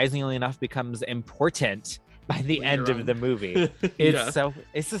surprisingly enough becomes important by the end of the movie. It's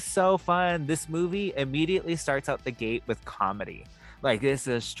just so fun. This movie immediately starts out the gate with comedy. Like this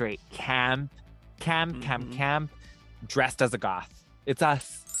is straight camp, dressed as a goth. It's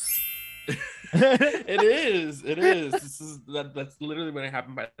us. It is. That's literally what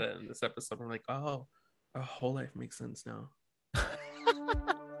happened by the end of this episode. I'm like, oh, our whole life makes sense now.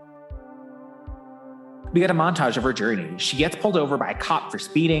 We get a montage of her journey. She gets pulled over by a cop for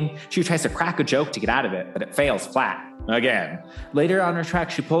speeding. She tries to crack a joke to get out of it, but it fails flat. Again. Later on her track,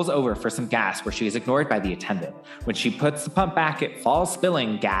 she pulls over for some gas where she is ignored by the attendant. When she puts the pump back, it falls,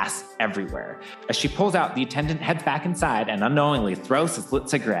 spilling gas everywhere. As she pulls out, the attendant heads back inside and unknowingly throws his lit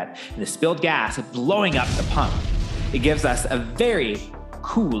cigarette in the spilled gas, blowing up the pump. It gives us a very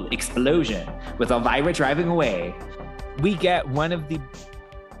cool explosion with Elvira driving away. We get one of the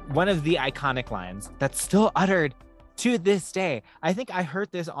iconic lines that's still uttered to this day. I think I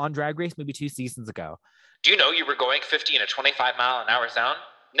heard this on Drag Race maybe 2 seasons ago. Do you know you were going 50 in a 25-mile-an-hour zone?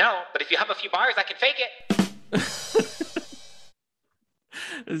 No, but if you have a few bars, I can fake it.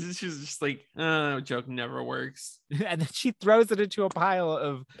 She's just like, joke never works. And then she throws it into a pile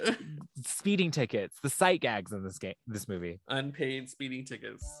of speeding tickets, the sight gags in this movie. Unpaid speeding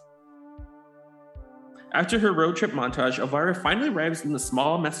tickets. After her road trip montage, Elvira finally arrives in the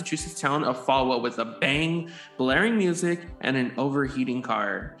small Massachusetts town of Falwa with a bang, blaring music, and an overheating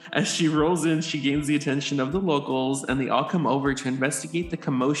car. As she rolls in, she gains the attention of the locals, and they all come over to investigate the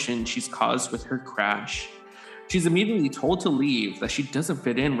commotion she's caused with her crash. She's immediately told to leave, that she doesn't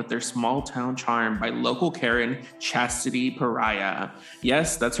fit in with their small town charm by local Karen Chastity Pariah.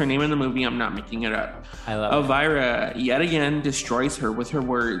 Yes, that's her name in the movie. I'm not making it up. I love Elvira yet again destroys her with her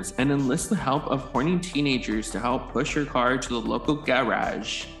words and enlists the help of horny teenagers to help push her car to the local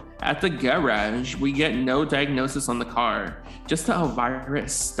garage. At the garage, we get no diagnosis on the car, just that Elvira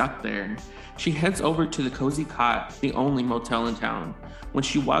is stuck there. She heads over to the Cozy Cot, the only motel in town. When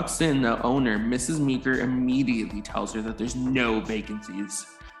she walks in, the owner, Mrs. Meeker, immediately tells her that there's no vacancies.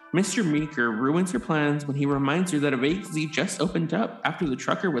 Mr. Meeker ruins her plans when he reminds her that a vacancy just opened up after the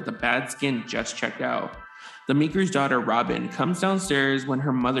trucker with the bad skin just checked out. The Meeker's daughter, Robin, comes downstairs when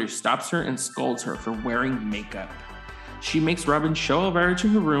her mother stops her and scolds her for wearing makeup. She makes Robin show Elvira to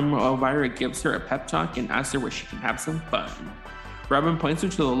her room while Elvira gives her a pep talk and asks her where she can have some fun. Robin points her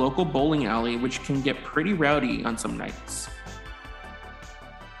to the local bowling alley, which can get pretty rowdy on some nights.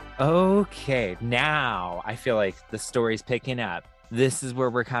 Okay, now I feel like the story's picking up. this is where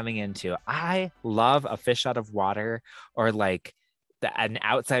we're coming into. I love a fish out of water, or like an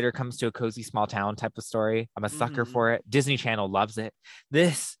outsider comes to a cozy small town type of story. I'm a sucker for it. Disney Channel loves it.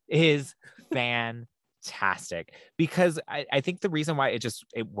 This is fantastic, because I think the reason why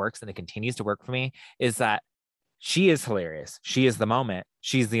it works and it continues to work for me is that she is hilarious. She is the moment.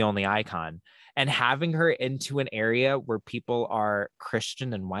 She's the only icon. And having her into an area where people are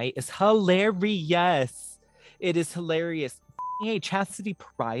Christian and white is hilarious. It is hilarious. Hey, Chastity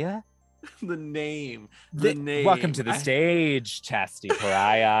Pariah. The name. Welcome to the stage, Chastity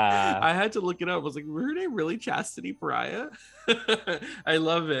Pariah. I had to look it up. I was like, were they really Chastity Pariah? I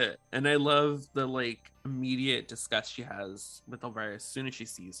love it. And I love the like immediate disgust she has with Elvira as soon as she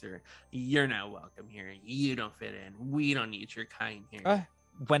sees her. You're not welcome here. You don't fit in. We don't need your kind here.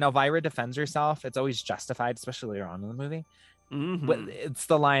 When Elvira defends herself, it's always justified, especially later on in the movie. It's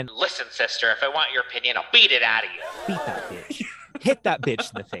the line, listen, sister, if I want your opinion, I'll beat it out of you. Beat that bitch. Hit that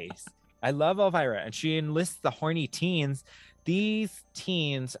bitch in the face. I love Elvira, and she enlists the horny teens. These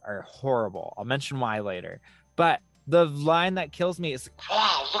teens are horrible. I'll mention why later. But the line that kills me is,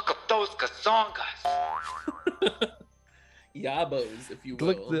 wow, look at those gazongas. Yabos, if you will.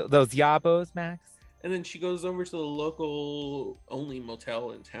 Look, those yabos, Max. And then she goes over to the local only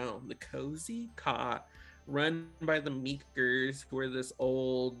motel in town, the Cozy Cot, run by the Meekers, who are this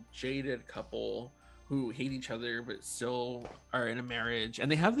old jaded couple who hate each other but still are in a marriage,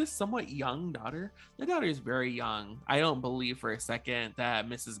 and they have this somewhat young daughter. The daughter is very young. I don't believe for a second that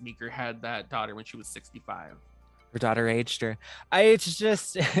Mrs. Meeker had that daughter when she was 65. Her daughter aged her. It's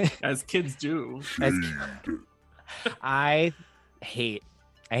just as kids do. I hate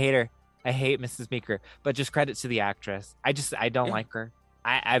her. I hate Mrs. Meeker, but just credit to the actress. I don't like her.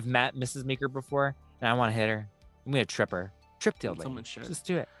 I've met Mrs. Meeker before, and I want to hit her. I'm gonna trip her. Trip the old lady. Someone should. Just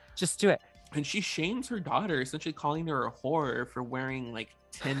do it. Just do it. And she shames her daughter, essentially calling her a whore for wearing like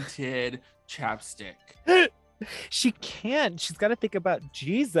tinted chapstick. She can't. She's got to think about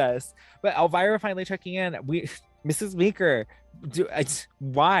Jesus. But Elvira finally checking in. Mrs. Meeker,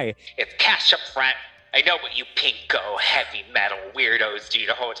 why? It's cash up front. I know what you pinko heavy metal weirdos do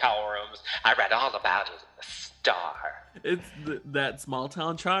to hotel rooms. I read all about it in the Star. It's that small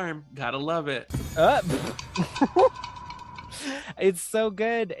town charm. Gotta love it. It's so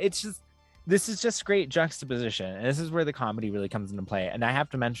good. This is just great juxtaposition. And this is where the comedy really comes into play. And I have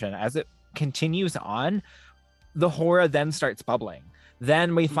to mention, as it continues on, the horror then starts bubbling.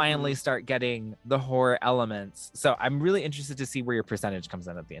 Then we finally start getting the horror elements. So I'm really interested to see where your percentage comes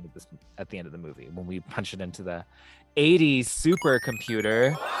in at the end of the movie, when we punch it into the 80s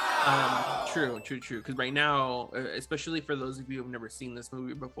supercomputer. True. Because right now, especially for those of you who have never seen this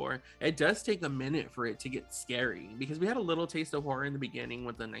movie before, it does take a minute for it to get scary, because we had a little taste of horror in the beginning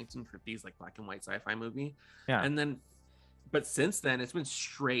with the 1950s like black and white sci-fi movie. Yeah. But since then, it's been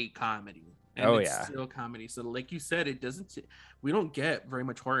straight comedy. And it's still comedy. So like you said, we don't get very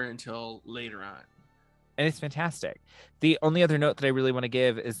much horror until later on. And it's fantastic. The only other note that I really want to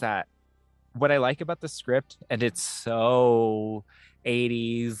give is that what I like about the script, and it's so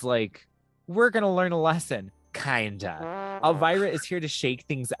 80s, like, we're going to learn a lesson, kinda. Elvira is here to shake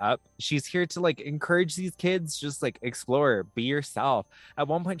things up. She's here to like encourage these kids, just like explore, be yourself. At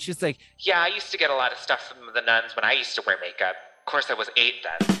one point, she's like, yeah, I used to get a lot of stuff from the nuns when I used to wear makeup. Of course, I was 8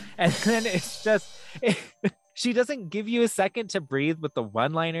 then. And then it's just, she doesn't give you a second to breathe with the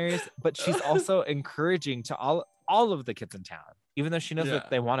one-liners, but she's also encouraging to all of the kids in town, even though she knows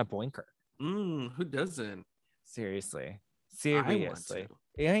that they want to boink her. Who doesn't? Seriously. Yeah,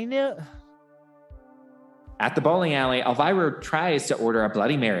 I know. At the bowling alley, Elvira tries to order a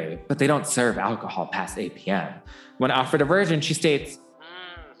Bloody Mary, but they don't serve alcohol past 8 p.m. When offered a virgin, she states,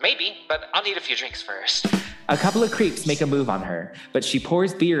 maybe, but I'll need a few drinks first. A couple of creeps make a move on her, but she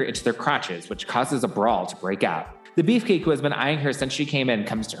pours beer into their crotches, which causes a brawl to break out. The beefcake, who has been eyeing her since she came in,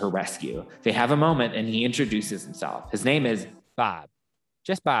 comes to her rescue. They have a moment, and he introduces himself. His name is Bob.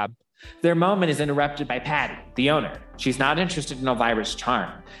 Just Bob. Their moment is interrupted by Patty, the owner. She's not interested in Elvira's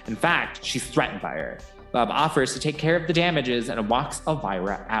charm. In fact, she's threatened by her. Bob offers to take care of the damages and walks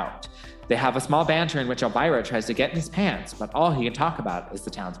Elvira out. They have a small banter in which Elvira tries to get in his pants, but all he can talk about is the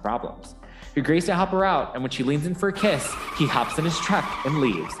town's problems. He agrees to help her out, and when she leans in for a kiss, he hops in his truck and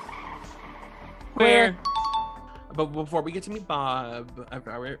leaves. Queer. But before we get to meet Bob,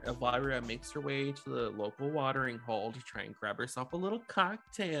 Elvira makes her way to the local watering hole to try and grab herself a little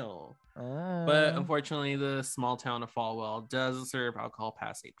cocktail. But unfortunately, the small town of Falwell does serve alcohol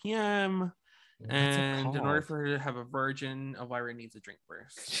past 8 p.m. And in order for her to have a virgin, Elvira needs a drink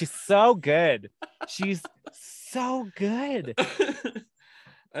first. She's so good. She's so good.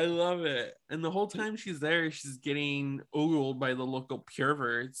 I love it. And the whole time she's there, she's getting ogled by the local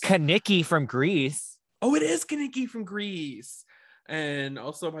perverts. Kaniki from Greece. Oh, it is Kaniki from Greece. And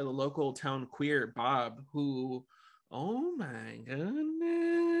also by the local town queer, Bob, who, oh my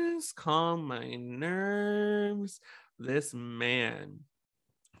goodness, calm my nerves. This man,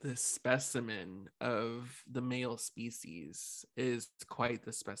 this specimen of the male species is quite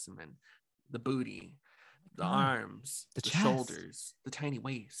the specimen. The booty, the arms, the shoulders, the tiny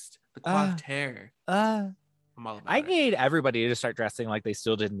waist, the coiffed hair. I'm all about I need everybody to start dressing like they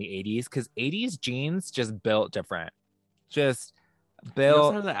still did in the 80s, because 80s jeans just built different. Just built. He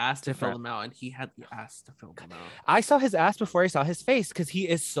also had the ass to fill them out, and he had the ass to fill them out. I saw his ass before I saw his face, because he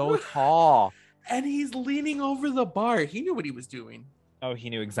is so tall. And he's leaning over the bar. He knew what he was doing. Oh, he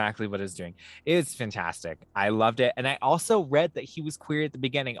knew exactly what he was doing. It's fantastic. I loved it. And I also read that he was queer at the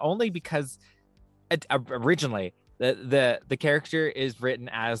beginning, only because originally the character is written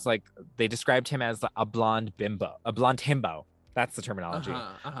as, like, they described him as a blonde bimbo, a blonde himbo. That's the terminology.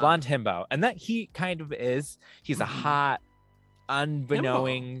 Blonde himbo. And that he kind of is. He's a hot,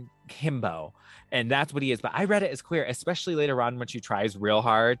 unbeknowing himbo. And that's what he is. But I read it as queer, especially later on when she tries real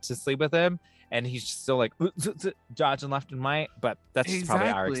hard to sleep with him. And he's just still like dodging left and right. But that's just probably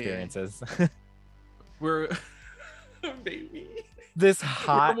our experiences. We're baby. This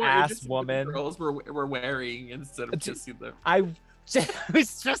hot ass woman girls were wearing instead of kissing them. I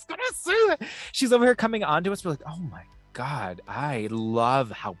was just gonna say that. She's over here coming on to us. We're like, oh my God, I love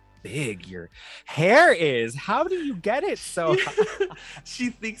how big your hair is. How do you get it so She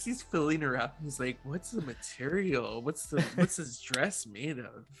thinks he's filling her up. He's like, what's the material? What's this dress made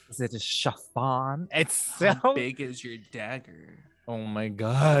of? Is it a chiffon? It's so so big as your dagger. Oh my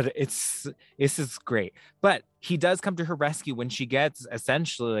God, this is great. But he does come to her rescue when she gets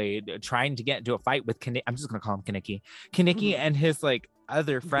essentially trying to get into a fight with I'm just gonna call him Kaniki and his like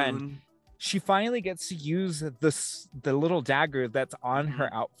other friend. She finally gets to use the little dagger that's on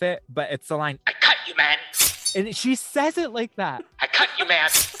her outfit, but it's the line, I cut you, man. And she says it like that. I cut you, man.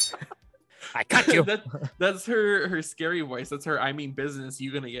 I cut you. That's her scary voice. That's her I mean business,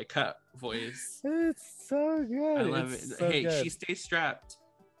 you gonna get cut voice. It's so good. I love it. So hey, good. she stays strapped.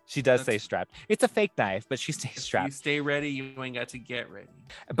 She does stay strapped. It's a fake knife, but she stays strapped. You stay ready, you ain't got to get ready.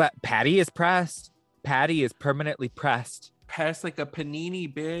 But Patty is pressed. Patty is permanently pressed. Pressed like a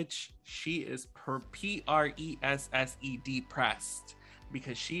panini, bitch. She is PRESSED pressed,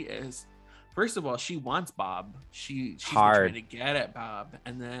 because she is, first of all, she wants Bob. She's trying to get at Bob,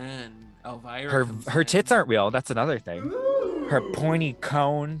 and then Elvira. Her tits aren't real. That's another thing. Ooh. Her pointy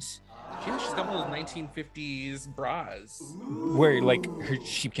cones. Yeah, she's got one of those 1950s bras where like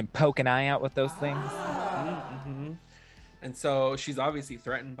she can poke an eye out with those things. Mm-hmm. And so she's obviously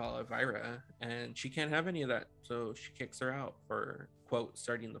threatened by Elvira, and she can't have any of that. So she kicks her out for, quote,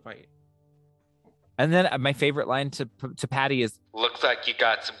 starting the fight. And then my favorite line to Patty is, looks like you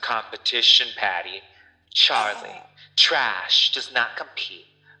got some competition, Patty. Charlie, trash does not compete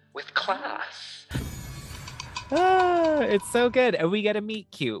with class. It's so good. And we get a meet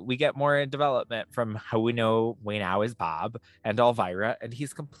cute. We get more development from how we know now is Bob and Elvira, and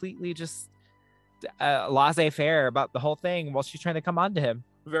he's completely just laissez-faire about the whole thing while she's trying to come on to him.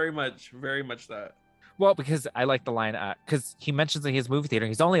 Very much that. Well, because I like the line, because he mentions in his movie theater,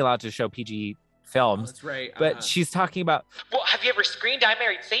 he's only allowed to show PG films. Oh, that's right. But she's talking about, well, have you ever screened I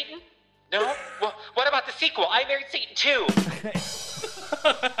Married Satan? No? Well, what about the sequel, I Married Satan 2?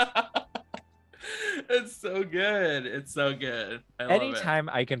 It's so good. It's so good. I love Anytime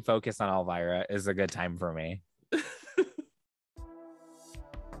I can focus on Elvira is a good time for me.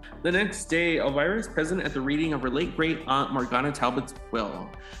 The next day, Elvira is present at the reading of her late great aunt Morgana Talbot's will.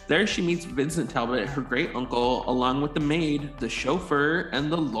 There she meets Vincent Talbot, her great uncle, along with the maid, the chauffeur,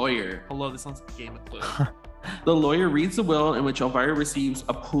 and the lawyer. Hello, this sounds like a game of Clue. The lawyer reads the will, in which Elvira receives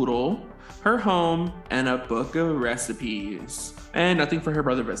a poodle, her home, and a book of recipes. And nothing for her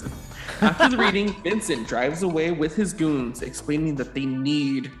brother Vincent. After the reading, Vincent drives away with his goons, explaining that they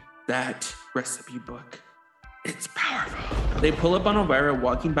need that recipe book. It's powerful. They pull up on Elvira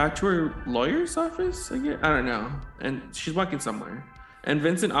walking back to her lawyer's office, I don't know. And she's walking somewhere. And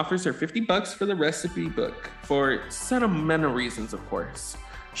Vincent offers her $50 for the recipe book, for sentimental reasons, of course.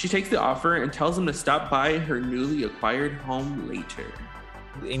 She takes the offer and tells him to stop by her newly acquired home later.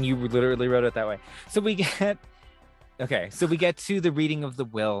 And you literally wrote it that way. So we get to the reading of the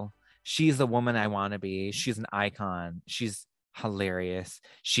will. She's the woman I want to be. She's an icon. She's hilarious.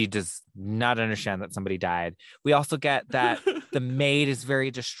 She does not understand that somebody died. We also get that the maid is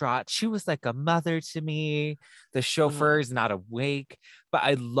very distraught. She was like a mother to me. The chauffeur is not awake. But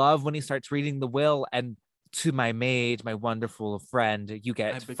I love when he starts reading the will and to my maid, my wonderful friend, you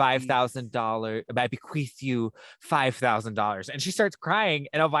get $5,000. I bequeath you $5,000. And she starts crying,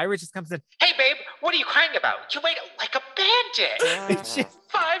 and Elvira just comes in. Hey, babe, what are you crying about? You made it like a bandit.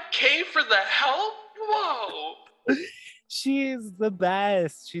 $5K for the help? Whoa. She's the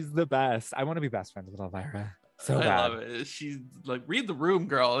best. She's the best. I want to be best friends with Elvira. So bad. I love it. She's like, read the room,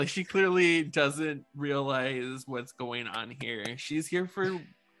 girl. Like, she clearly doesn't realize what's going on here. She's here for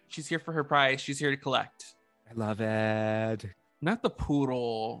her prize. She's here to collect. I love it. Not the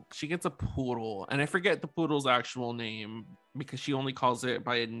poodle. She gets a poodle, and I forget the poodle's actual name because she only calls it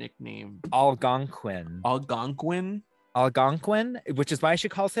by a nickname. Algonquin. Algonquin, which is why she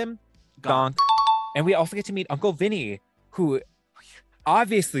calls him Gonk. And we also get to meet Uncle Vinny, who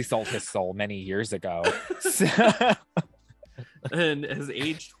obviously sold his soul many years ago. And has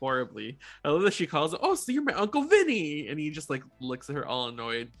aged horribly. I love that she calls it, oh, so you're my Uncle Vinny. And he just like looks at her all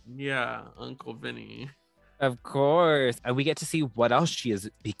annoyed. Yeah, Uncle Vinny. Of course. And we get to see what else she is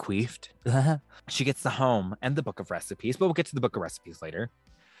bequeathed. She gets the home and the book of recipes, but we'll get to the book of recipes later.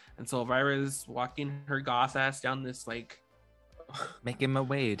 And so Elvira's walking her goth ass down this like making my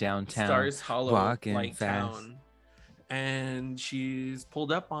way downtown. Stars Hollow walking like fast. town. And she's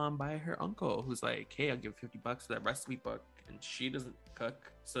pulled up on by her uncle, who's like, hey, I'll give $50 for that recipe book. And she doesn't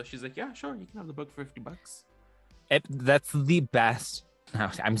cook. So she's like, yeah, sure, you can have the book for $50. That's the best.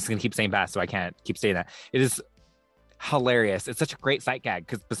 I'm just going to keep saying best, so I can't keep saying that. It is hilarious. It's such a great sight gag,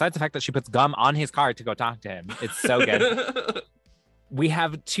 because besides the fact that she puts gum on his car to go talk to him, it's so good. We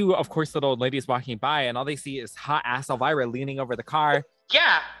have two, of course, little ladies walking by, and all they see is hot ass Elvira leaning over the car.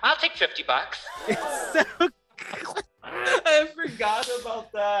 Yeah, I'll take $50. It's so I forgot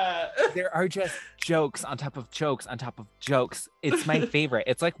about that. There are just jokes on top of jokes on top of jokes. It's my favorite.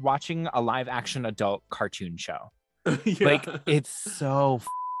 It's like watching a live action adult cartoon show. Yeah. Like, it's so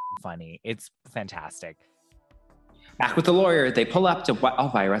funny. It's fantastic. Back with the lawyer, they pull up to what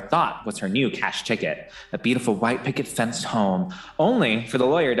Elvira thought was her new cash ticket, a beautiful white picket fenced home, only for the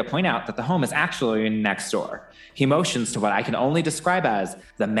lawyer to point out that the home is actually next door. He motions to what I can only describe as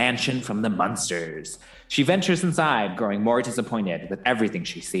the mansion from the Munsters. She ventures inside, growing more disappointed with everything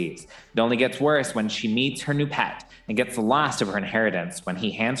she sees. It only gets worse when she meets her new pet and gets the last of her inheritance when he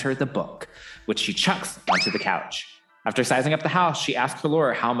hands her the book, which she chucks onto the couch. After sizing up the house, she asks her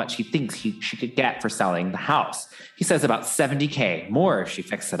lawyer how much he thinks she could get for selling the house. He says about $70K, more if she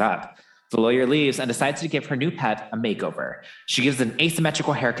fixes it up. The lawyer leaves and decides to give her new pet a makeover. She gives an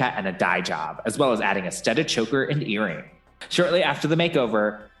asymmetrical haircut and a dye job, as well as adding a studded choker and earring. Shortly after the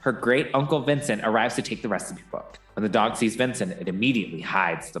makeover, her great uncle Vincent arrives to take the recipe book. When the dog sees Vincent, it immediately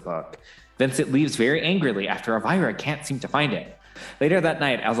hides the book. Vincent leaves very angrily after Elvira can't seem to find it. Later that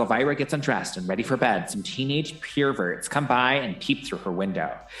night, as Elvira gets undressed and ready for bed, some teenage perverts come by and peep through her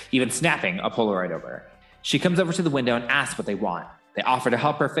window, even snapping a Polaroid of her. She comes over to the window and asks what they want. They offer to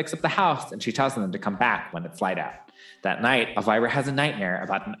help her fix up the house, and she tells them to come back when it's light out. That night, Elvira has a nightmare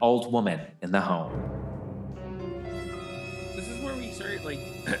about an old woman in the home. This is where we start like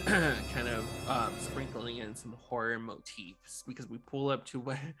kind of sprinkling in some horror motifs, because we pull up to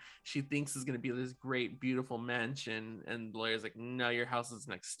what she thinks is going to be this great, beautiful mansion, and the lawyer's like, no, your house is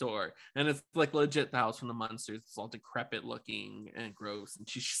next door. And it's like legit the house from the Munsters. It's all decrepit looking and gross, and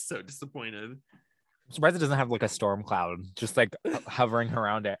she's just so disappointed. I'm surprised it doesn't have like a storm cloud just like hovering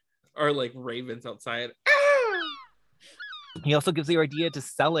around it, or like ravens outside. He also gives the idea to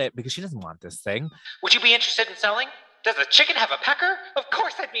sell it because she doesn't want this thing. Would you be interested in selling? Does the chicken have a pecker? Of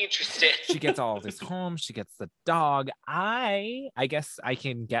course I'd be interested. She gets all of this home. She gets the dog. I guess I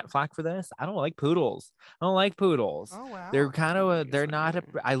can get flack for this. I don't like poodles. Oh, wow. They're kind of they're not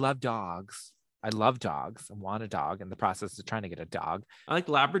I love dogs. I love dogs. I want a dog in the process of trying to get a dog. I like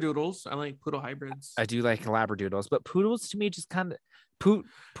Labradoodles. I like poodle hybrids. I do like Labradoodles, but poodles to me just kind of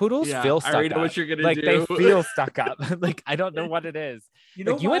poodles feel stuck I already know up. what you're gonna like, do. They feel stuck up. Like, I don't know what it is. You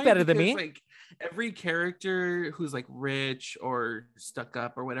know, like, you went better than me. Like, every character who's like rich or stuck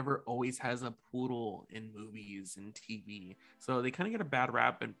up or whatever always has a poodle in movies and TV. So they kind of get a bad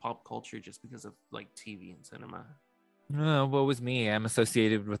rap in pop culture just because of like TV and cinema. Oh, what was me? I'm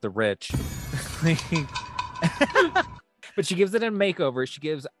associated with the rich. But she gives it a makeover. She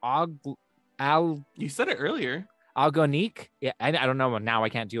gives You said it earlier. Algonique. Yeah, I don't know. Now I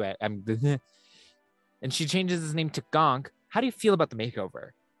can't do it. And she changes his name to Gonk. How do you feel about the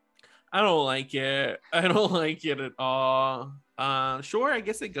makeover? I don't like it. I don't like it at all. Sure, I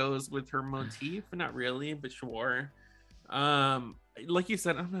guess it goes with her motif, but not really, but sure. Like you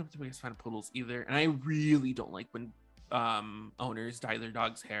said, I'm not the biggest fan of poodles either. And I really don't like when owners dye their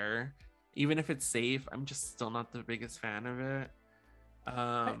dog's hair. Even if it's safe, I'm just still not the biggest fan of it.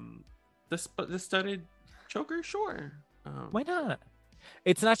 The studded choker, sure. Why not?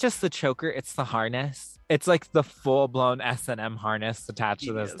 It's not just the choker, it's the harness. It's like the full-blown S&M harness attached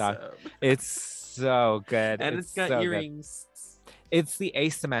to this dog. It's so good. And it's got so earrings. Good. It's the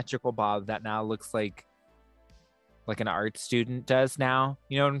asymmetrical bob that now looks like an art student does now.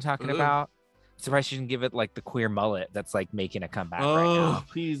 You know what I'm talking about? Surprised she didn't give it like the queer mullet that's like making a comeback right now.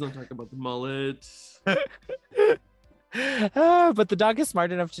 Please don't talk about the mullet. But the dog is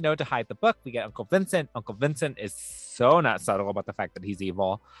smart enough to know to hide the book. We get Uncle Vincent. Uncle Vincent is so not subtle about the fact that he's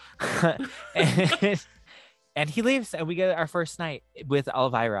evil. and he leaves, and we get our first night with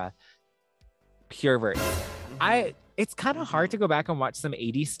Elvira. Pure verse. It's kind of hard to go back and watch some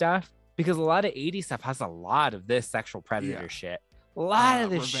 80s stuff because a lot of 80s stuff has a lot of this sexual predator shit. A lot of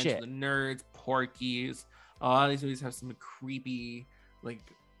this Revenge shit. of the Nerds, Porky's. A lot of these movies have some creepy, like,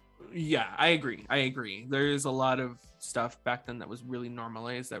 yeah, I agree. There's a lot of stuff back then that was really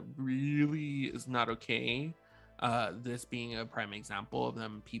normalized that really is not okay. This being a prime example of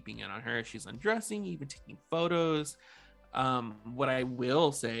them peeping in on her. She's undressing, even taking photos. What I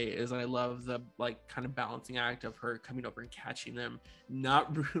will say is I love the like kind of balancing act of her coming over and catching them,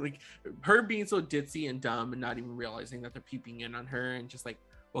 not really her being so ditzy and dumb and not even realizing that they're peeping in on her and just like,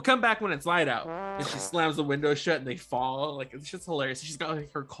 well, come back when it's light out. And she slams the window shut and they fall. Like, it's just hilarious. She's got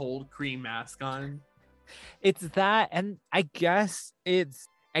like her cold cream mask on. It's that, and I guess it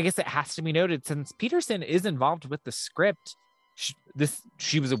has to be noted since Peterson is involved with the script.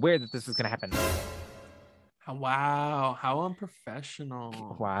 She was aware that this was going to happen. Wow, how unprofessional.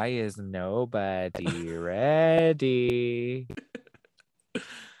 Why is nobody ready?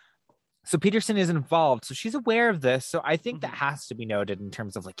 So Peterson is involved, so she's aware of this. So I think that has to be noted in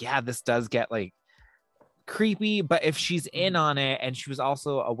terms of like, yeah, this does get like creepy, but if she's in on it and she was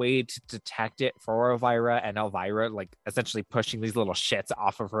also a way to detect it for Elvira, and Elvira like essentially pushing these little shits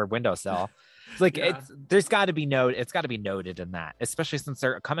off of her windowsill, it's like it's got to be noted in that, especially since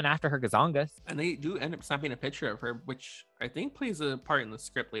they're coming after her gazongas. And they do end up snapping a picture of her, which I think plays a part in the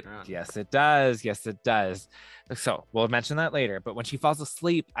script later on. Yes, it does. So we'll mention that later. But when she falls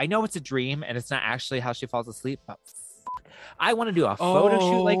asleep, I know it's a dream and it's not actually how she falls asleep, but I want to do a photo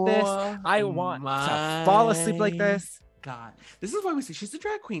shoot like this. I want to fall asleep like this. God, this is why we say she's a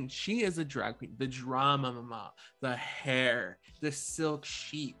drag queen. She is a drag queen. The drama mama, the hair, the silk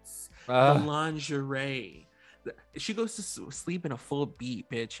sheets, the lingerie. She goes to sleep in a full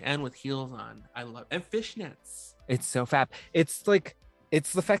beat, bitch, and with heels on. I love and fishnets. It's so fab. It's like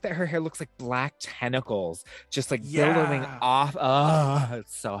it's the fact that her hair looks like black tentacles, just like billowing off. Oh,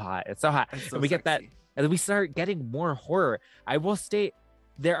 it's so hot. It's so hot. So and we get that. sexy. And then we start getting more horror. I will state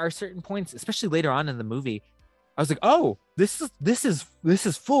there are certain points, especially later on in the movie, I was like, "Oh, this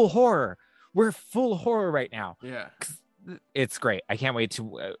is full horror. We're full horror right now." Yeah, it's great. I can't wait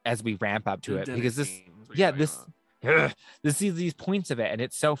to as we ramp up to it because this is these points of it, and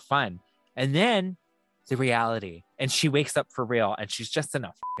it's so fun. And then the reality, and she wakes up for real, and she's just in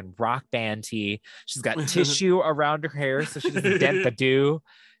a fucking rock band tee. She's got tissue around her hair so she doesn't dent the dew.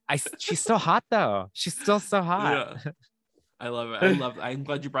 She's still hot though. She's still so hot. Yeah. I love it. I'm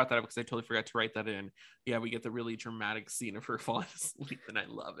glad you brought that up because I totally forgot to write that in. Yeah, we get the really dramatic scene of her falling asleep, and I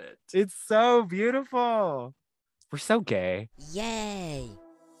love it. It's so beautiful. We're so gay. Yay.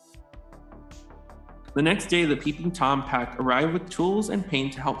 The next day, the Peeping Tom pack arrive with tools and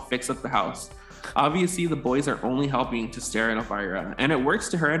paint to help fix up the house. Obviously, the boys are only helping to stare at Elvira, and it works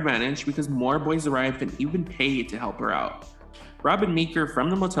to her advantage because more boys arrive and even pay to help her out. Robin Meeker from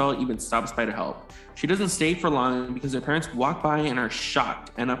the motel even stops by to help. She doesn't stay for long because her parents walk by and are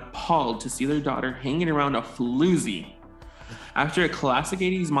shocked and appalled to see their daughter hanging around a floozy. After a classic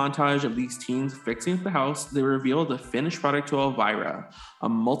 80s montage of these teens fixing up the house, they reveal the finished product to Elvira, a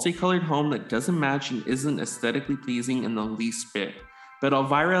multicolored home that doesn't match and isn't aesthetically pleasing in the least bit. But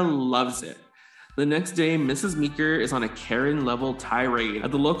Elvira loves it. The next day, Mrs. Meeker is on a Karen-level tirade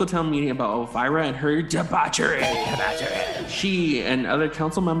at the local town meeting about Elvira and her debauchery. She and other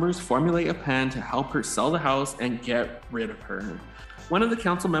council members formulate a plan to help her sell the house and get rid of her. One of the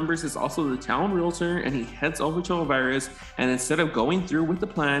council members is also the town realtor, and he heads over to Elvira's, and instead of going through with the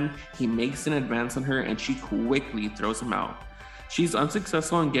plan, he makes an advance on her and she quickly throws him out. She's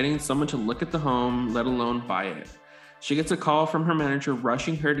unsuccessful in getting someone to look at the home, let alone buy it. She gets a call from her manager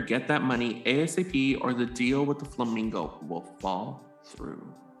rushing her to get that money ASAP or the deal with the flamingo will fall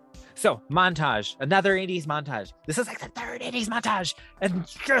through. So, montage. Another 80s montage. This is like the third 80s montage. And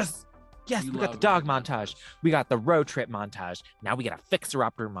yes, we got the dog montage. We got the road trip montage. Now we got a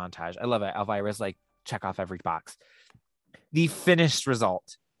fixer-upper montage. I love it. Elvira's like, check off every box. The finished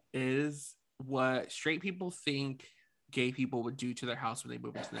result is what straight people think gay people would do to their house when they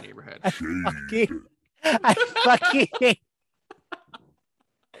move into the neighborhood. Fucking I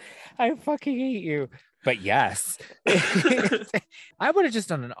fucking hate you. But yes, I would have just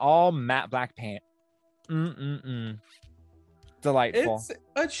done an all matte black paint. Delightful. It's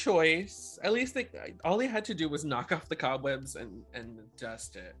a choice. At least all they had to do was knock off the cobwebs and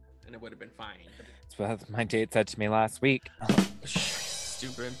dust it, and it would have been fine. That's what my date said to me last week.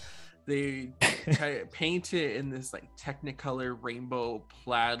 Stupid. They paint it in this like Technicolor rainbow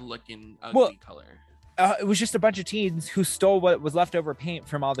plaid looking ugly color. It was just a bunch of teens who stole what was leftover paint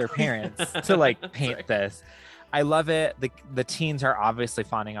from all their parents to like paint this. I love it. The teens are obviously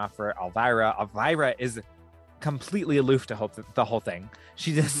fawning off for Elvira. Elvira is completely aloof to the whole thing.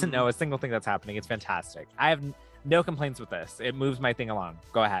 She doesn't know a single thing that's happening. It's fantastic. I have no complaints with this. It moves my thing along.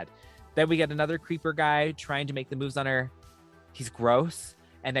 Go ahead. Then we get another creeper guy trying to make the moves on her. He's gross.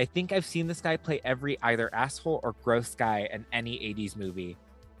 And I think I've seen this guy play every either asshole or gross guy in any 80s movie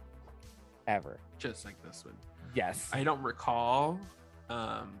ever. Just like this one. Yes. I don't recall.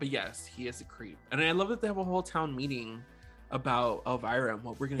 But yes, he is a creep. And I love that they have a whole town meeting about Elvira and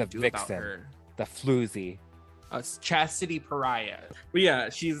what we're going to do vixen, about her. The floozy. Chastity pariah. But yeah,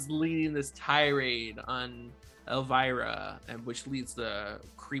 she's leading this tirade on Elvira, and which leads the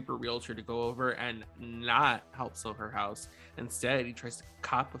creeper realtor to go over and not help sell her house. Instead, he tries to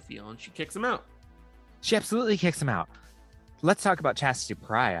cop a feel and she kicks him out. She absolutely kicks him out. Let's talk about Chastity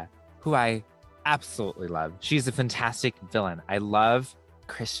Pariah, who I absolutely love. She's a fantastic villain. I love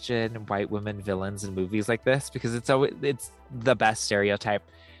Christian white women villains in movies like this because it's the best stereotype.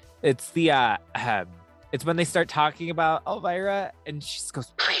 It's it's when they start talking about Elvira and she just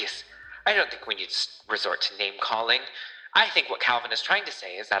goes, Please, I don't think we need to resort to name calling. I think what Calvin is trying to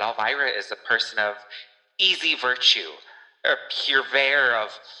say is that Elvira is a person of easy virtue, a purveyor of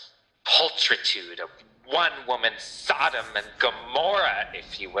pulchritude, of one-woman Sodom and Gomorrah,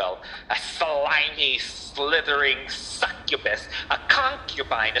 if you will, a slimy, slithering succubus, a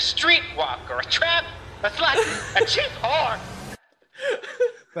concubine, a streetwalker, a tramp, a slut, a cheap whore.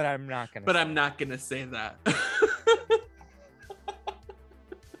 But I'm not gonna. But I'm not gonna say that.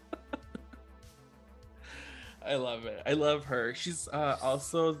 I love it. I love her. She's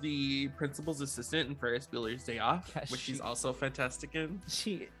also the principal's assistant in Ferris Bueller's Day Off, which she's also fantastic in.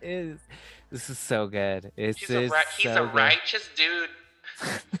 She is. This is so good. He's a righteous dude.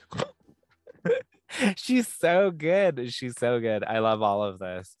 She's so good. She's so good. I love all of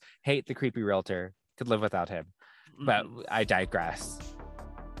this. Hate the creepy realtor. Could live without him. But I digress.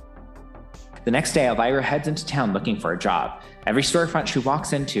 The next day, Elvira heads into town looking for a job. Every storefront she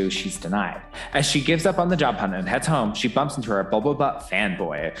walks into, she's denied. As she gives up on the job hunt and heads home, she bumps into her bubble butt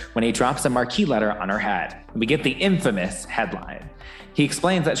fanboy when he drops a marquee letter on her head. And we get the infamous headline. He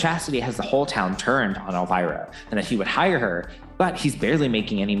explains that Chastity has the whole town turned on Elvira and that he would hire her, but he's barely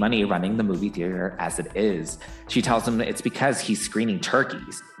making any money running the movie theater as it is. She tells him it's because he's screening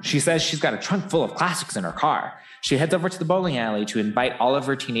turkeys. She says she's got a trunk full of classics in her car. She heads over to the bowling alley to invite all of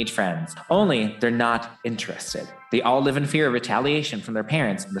her teenage friends, only they're not interested. They all live in fear of retaliation from their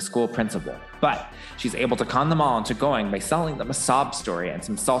parents and the school principal. But she's able to con them all into going by selling them a sob story and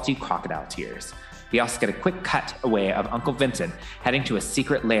some salty crocodile tears. We also get a quick cut away of Uncle Vincent heading to a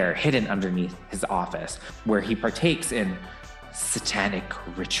secret lair hidden underneath his office, where he partakes in satanic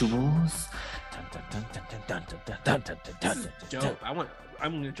rituals. Dope. I'm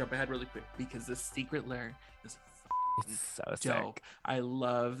gonna jump ahead really quick because this secret lair is so dope. sick. I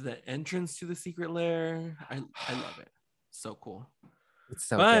love the entrance to the secret lair. I love it. So cool. It's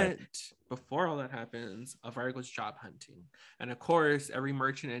so but good. before all that happens, Elvira goes job hunting. And of course, every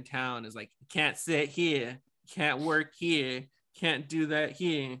merchant in town is like, can't sit here, can't work here, can't do that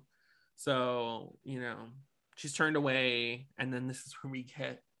here. So, she's turned away. And then this is where we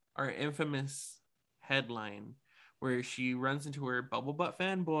get our infamous headline where she runs into her bubble butt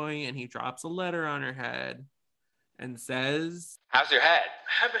fanboy and he drops a letter on her head and says, How's your head?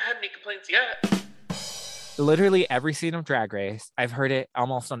 I haven't had any complaints yet. Literally every scene of Drag Race, I've heard it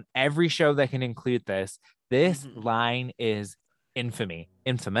almost on every show that can include this. This line is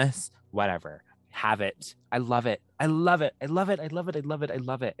infamous, whatever. Have it. I love it. I love it. I love it. I love it. I love it. I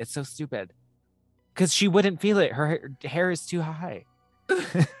love it. It's so stupid. Because she wouldn't feel it. Her hair is too high.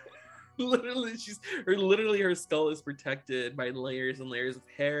 Literally her skull is protected by layers and layers of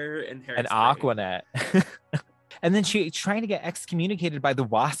hair and hair. An Aquanet. And then she's trying to get excommunicated by the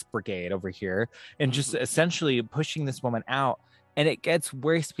Wasp Brigade over here and just essentially pushing this woman out. And it gets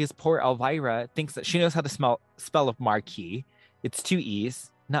worse because poor Elvira thinks that she knows how to spell a marquee. It's 2 E's,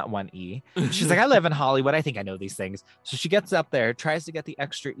 not 1 E. She's like, I live in Hollywood. I think I know these things. So she gets up there, tries to get the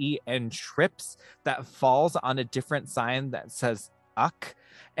extra E and trips that falls on a different sign that says uck.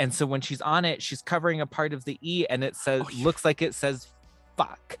 And so when she's on it, she's covering a part of the E, and it says, looks like it says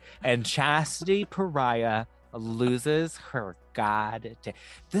fuck. And Chastity Pariah loses her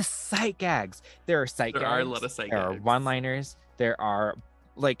the sight gags. There are sight gags. There are a lot of sight gags. There are one-liners. There are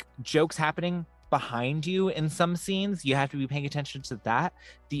like jokes happening behind you in some scenes. You have to be paying attention to that.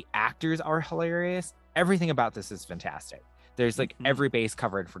 The actors are hilarious. Everything about this is fantastic. There's like every base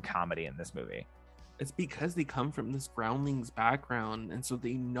covered for comedy in this movie. It's because they come from this groundlings background, and so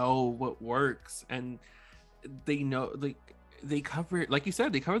they know what works, and they know, like, they cover, like you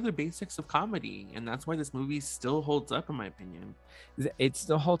said, they cover the basics of comedy, and that's why this movie still holds up, in my opinion. It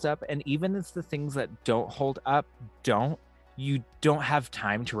still holds up, and even if the things that don't hold up you don't have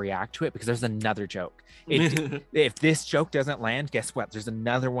time to react to it because there's another joke. If this joke doesn't land, guess what? There's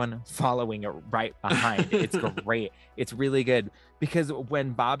another one following it right behind. It's great. It's really good because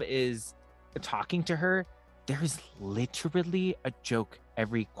when Bob is talking to her, there's literally a joke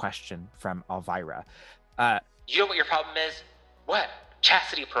every question from Elvira. You know what your problem is? What?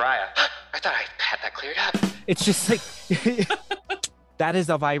 Chastity Pariah. I thought I had that cleared up. It's just like that is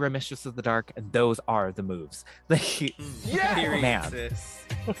Elvira, Mistress of the Dark, and those are the moves. Like, man.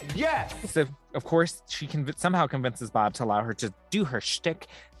 Yes. So of course she somehow convinces Bob to allow her to do her shtick,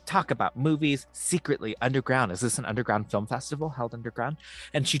 talk about movies secretly underground. Is this an underground film festival held underground?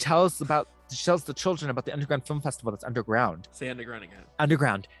 And she tells the children about the underground film festival that's underground. Say underground again.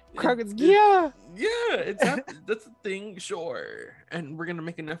 Underground. Yeah, that's a thing, sure. And we're gonna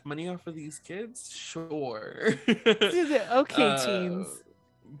make enough money off of these kids, sure. Okay, teens.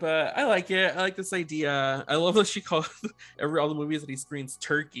 But I like it. I like this idea. I love that she calls all the movies that he screens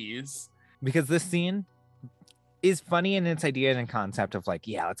turkeys. Because this scene is funny in its idea and concept of like,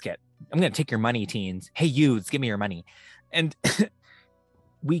 I'm gonna take your money, teens. Hey, youths, give me your money. And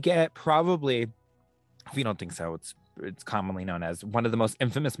we get probably, if you don't think so, it's commonly known as one of the most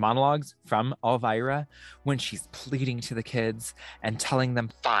infamous monologues from Elvira when she's pleading to the kids and telling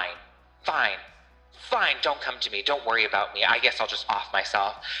them, Fine, don't come to me. Don't worry about me. I guess I'll just off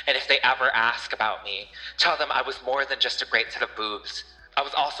myself. And if they ever ask about me, tell them I was more than just a great set of boobs. I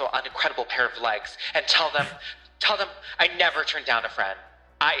was also an incredible pair of legs. And tell them I never turned down a friend.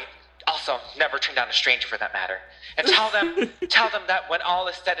 I also never turned down a stranger for that matter. And tell them that when all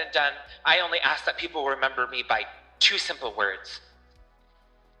is said and done, I only ask that people remember me by 2 simple words.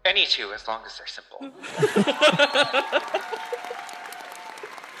 Any 2, as long as they're simple.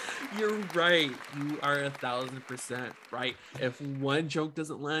 You're right. You are 1,000% right. If one joke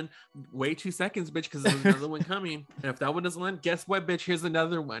doesn't land, wait 2 seconds, bitch, because there's another one coming. And if that one doesn't land, guess what, bitch? Here's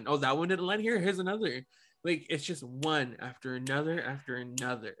another one. Oh, that one didn't land here. Here's another. Like, it's just one after another after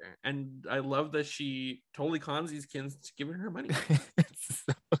another. And I love that she totally cons these kids to giving her money.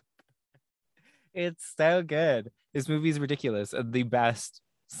 It's so good. This movie is ridiculous in the best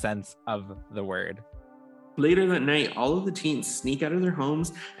sense of the word. Later that night, all of the teens sneak out of their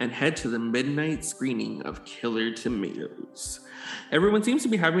homes and head to the midnight screening of Killer Tomatoes. Everyone seems to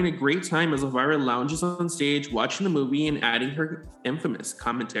be having a great time as Elvira lounges on stage watching the movie and adding her infamous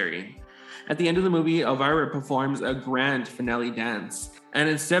commentary. At the end of the movie, Elvira performs a grand finale dance. And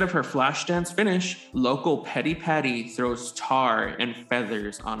instead of her flash dance finish, local Petty Patty throws tar and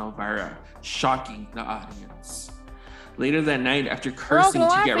feathers on Elvira, shocking the audience. Later that night, after cursing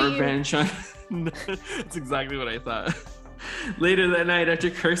to get revenge on... That's exactly what I thought. Later that night, after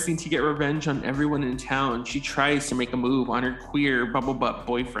cursing to get revenge on everyone in town, she tries to make a move on her queer bubble butt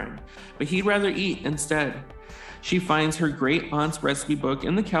boyfriend, but he'd rather eat instead. She finds her great aunt's recipe book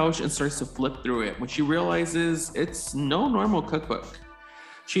in the couch and starts to flip through it when she realizes it's no normal cookbook.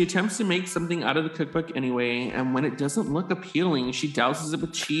 She attempts to make something out of the cookbook anyway, and when it doesn't look appealing, she douses it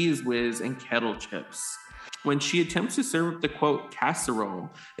with cheese whiz and kettle chips. When she attempts to serve up the quote casserole,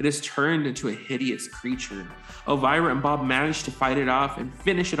 it is turned into a hideous creature. Elvira and Bob manage to fight it off and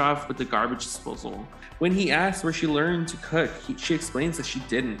finish it off with the garbage disposal. When he asks where she learned to cook, she explains that she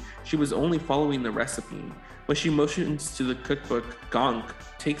didn't. She was only following the recipe. When she motions to the cookbook, Gonk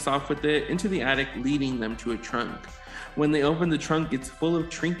takes off with it into the attic, leading them to a trunk. When they open the trunk, it's full of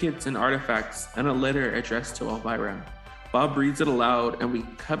trinkets and artifacts and a letter addressed to Elvira. Bob reads it aloud, and we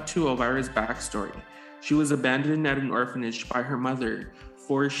cut to Elvira's backstory. She was abandoned at an orphanage by her mother,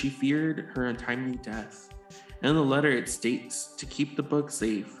 for she feared her untimely death. In the letter, it states to keep the book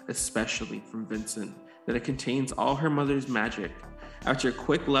safe, especially from Vincent, that it contains all her mother's magic. After a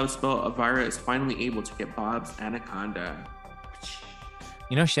quick love spell, Elvira is finally able to get Bob's anaconda.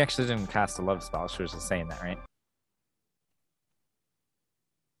 You know, she actually didn't cast a love spell. She was just saying that, right?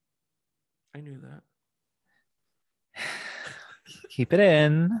 I knew that. Keep it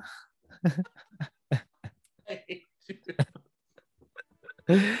in.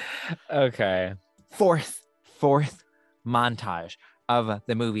 Okay. Fourth montage of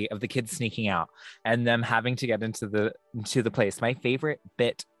the movie of the kids sneaking out and them having to get into the place. My favorite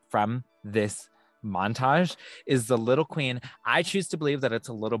bit from this montage is the little queen. I choose to believe that it's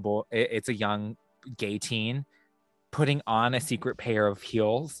a little boy. It's a young gay teen putting on a secret pair of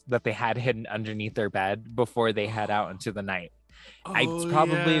heels that they had hidden underneath their bed before they head out into the night. It's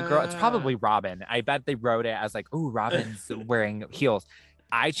probably a girl. It's probably Robin. I bet they wrote it as like, oh, Robin's wearing heels.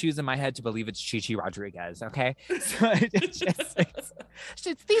 I choose in my head to believe it's Chi Rodriguez. Okay, so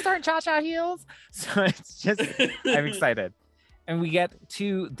these aren't cha-cha heels. So it's just, I'm excited, and we get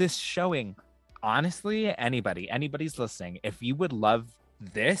to this showing. Honestly, anybody's listening, if you would love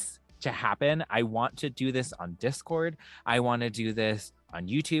this to happen, I want to do this on Discord. I want to do this on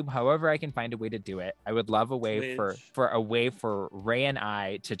YouTube. However, I can find a way to do it. I would love a way for Ray and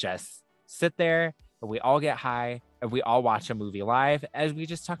I to just sit there and we all get high and we all watch a movie live as we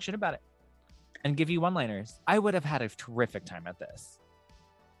just talk shit about it and give you one-liners. I would have had a terrific time at this.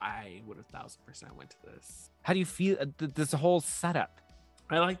 I would have 1000% went to this. How do you feel this whole setup?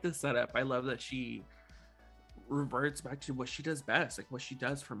 I like the setup. I love that she reverts back to what she does best, like what she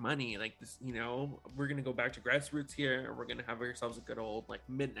does for money. Like this, you know, we're gonna go back to grassroots here. We're gonna have ourselves a good old like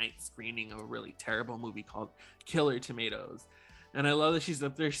midnight screening of a really terrible movie called Killer Tomatoes. And I love that she's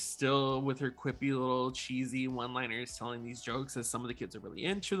up there still with her quippy little cheesy one-liners telling these jokes as some of the kids are really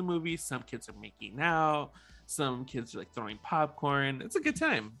into the movie. Some kids are making out. Some kids are like throwing popcorn. It's a good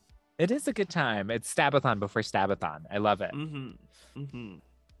time. It is a good time. It's Stabathon before Stabathon. I love it. And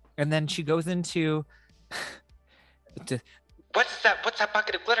then she goes into What's that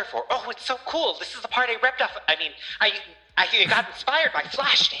bucket of glitter for? Oh, it's so cool. This is the part I ripped off. I mean, I got inspired by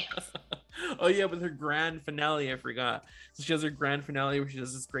Flashdance. Oh yeah, with her grand finale, I forgot. So she has her grand finale where she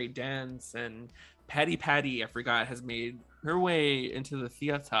does this great dance, and Patty, I forgot, has made her way into the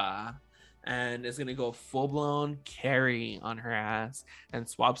theater and is gonna go full-blown Carrie on her ass and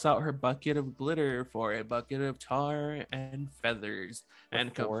swaps out her bucket of glitter for a bucket of tar and feathers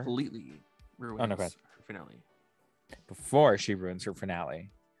and completely ruins her finale. Before she ruins her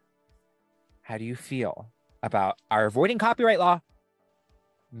finale, how do you feel about our avoiding copyright law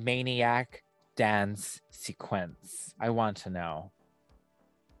maniac dance sequence? I want to know.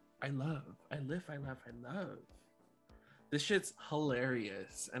 I love. This shit's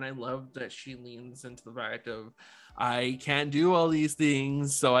hilarious. And I love that she leans into the fact of, I can't do all these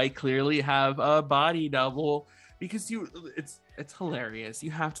things, so I clearly have a body double. Because it's hilarious.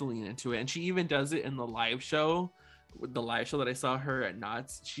 You have to lean into it. And she even does it in the live show. With the live show that I saw her at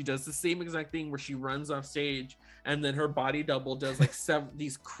Knott's, she does the same exact thing where she runs off stage and then her body double does like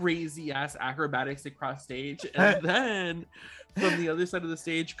these crazy ass acrobatics across stage, and then from the other side of the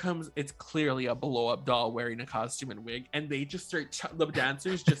stage comes, it's clearly a blow up doll wearing a costume and wig, and they just start the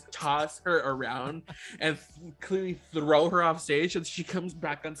dancers just toss her around and clearly throw her off stage, and she comes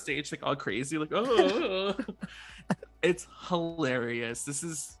back on stage like all crazy, like, oh. It's hilarious. This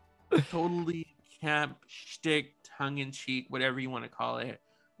is totally camp shtick, tongue-in-cheek, whatever you want to call it.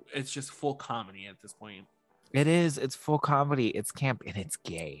 It's just full comedy at this point. It is. It's full comedy. It's camp, and it's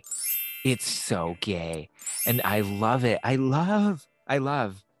gay. It's so gay, and I love it. I love.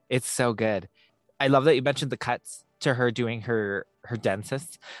 It's so good. I love that you mentioned the cuts to her doing her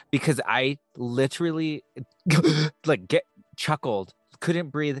dentist, because I literally like chuckled, couldn't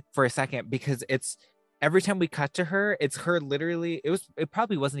breathe for a second, because it's every time we cut to her, it's her literally, it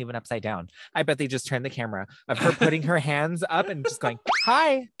probably wasn't even upside down. I bet they just turned the camera of her putting her hands up and just going,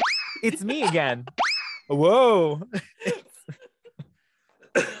 hi, it's me again. Whoa.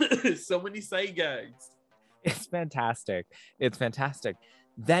 So many sight gags. It's fantastic.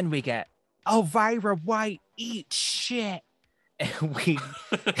 Then we get Elvira White, eat shit. And we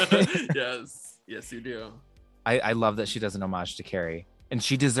Yes, you do. I love that she does an homage to Carrie. And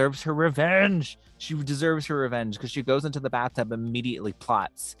she deserves her revenge. Because she goes into the bathtub and immediately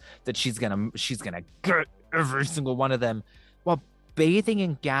plots that she's gonna get every single one of them while bathing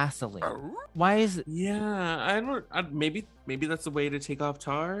in gasoline. Why is it? Yeah, maybe that's a way to take off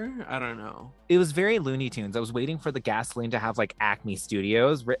tar. I don't know. It was very Looney Tunes. I was waiting for the gasoline to have like Acme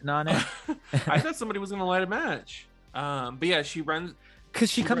Studios written on it. I thought somebody was gonna light a match. But yeah, she runs because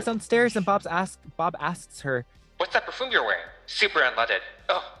she comes downstairs and Bob asks her, "What's that perfume you're wearing? Super unleaded.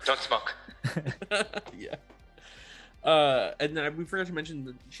 Oh, don't smoke." Yeah. And then we forgot to mention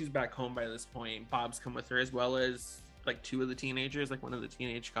that she's back home by this point. Bob's come with her, as well as like two of the teenagers, like one of the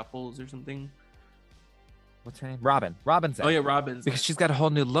teenage couples or something. What's her name? Robin. Robin's Robin's because she's got a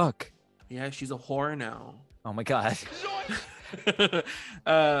whole new look. Yeah, she's a whore now. Oh my god.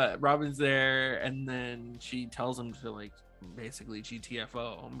 Robin's there, and then she tells him to like basically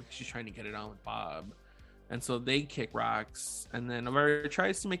GTFO because she's trying to get it on with Bob. And so they kick rocks, and then Elvira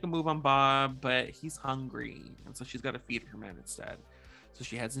tries to make a move on Bob, but he's hungry, and so she's got to feed her man instead. So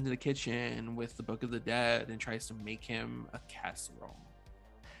she heads into the kitchen with the Book of the Dead and tries to make him a casserole.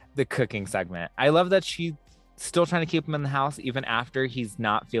 The cooking segment. I love that she's still trying to keep him in the house even after he's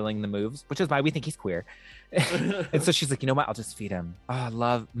not feeling the moves, which is why we think he's queer. And so she's like, you know what? I'll just feed him.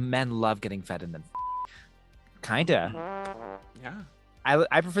 Oh, men love getting fed and then kinda. Yeah.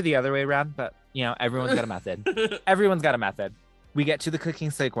 I prefer the other way around, but you know, everyone's got a method. Everyone's got a method. We get to the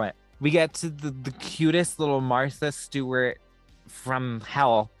cooking segment. We get to the cutest little Martha Stewart from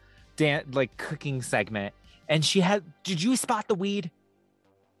hell like cooking segment. And she had, did you spot the weed?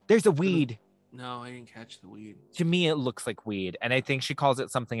 There's a weed. No, I didn't catch the weed. To me, it looks like weed. And I think she calls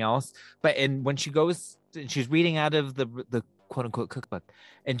it something else. But when she goes, she's reading out of the quote unquote cookbook,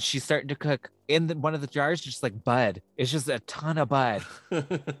 and she's starting to cook in one of the jars, just like bud. It's just a ton of bud.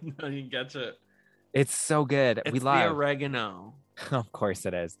 No, you get it. It's so good. It's we love the oregano. Of course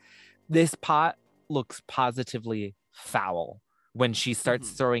it is. This pot looks positively foul when she starts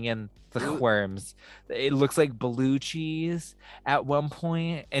throwing in the worms. It looks like blue cheese at one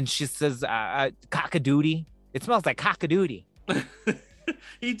point, and she says cock-a-doodie. It smells like cock-a-doodie.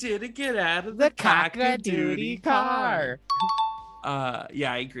 He didn't get out of the cock-a-doodie car.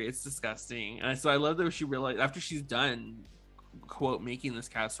 Yeah, I agree. It's disgusting. So I love that she realized after she's done, quote, making this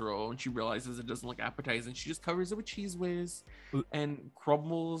casserole, and she realizes it doesn't look appetizing, she just covers it with Cheese Whiz and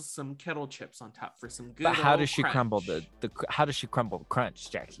crumbles some kettle chips on top for some good. But how does she crunch. crumble how does she crumble the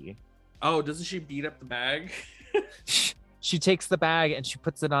crunch, Jackie? Oh, doesn't she beat up the bag? She takes the bag and she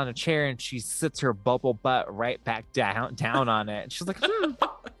puts it on a chair and she sits her bubble butt right back down on it. And she's like,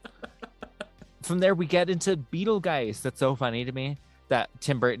 From there, we get into Beetlegeist. That's so funny to me that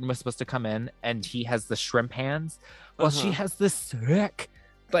Tim Burton was supposed to come in and he has the shrimp hands. Well, she has this sick,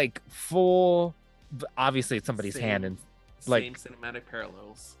 like full, obviously it's somebody's hand and like same cinematic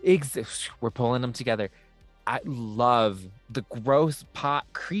parallels. We're pulling them together. I love the gross pot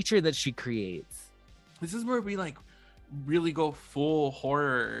creature that she creates. This is where we like really go full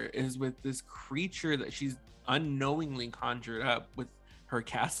horror, is with this creature that she's unknowingly conjured up with her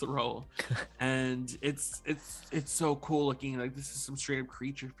casserole. And it's so cool looking. Like, this is some straight up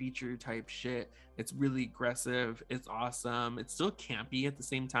creature feature type shit. It's really aggressive. It's awesome. It's still campy at the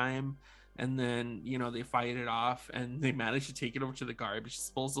same time. And then, you know, they fight it off and they manage to take it over to the garbage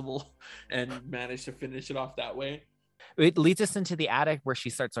disposal and manage to finish it off that way. It leads us into the attic where she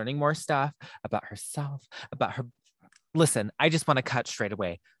starts learning more stuff about herself, about her. Listen, I just want to cut straight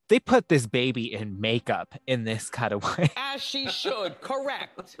away. They put this baby in makeup in this cutaway. As she should,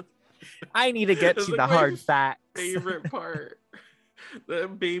 correct. I need to get to the hard facts. Favorite part. The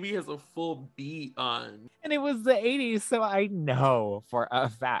baby has a full beat on. And it was the 80s, so I know for a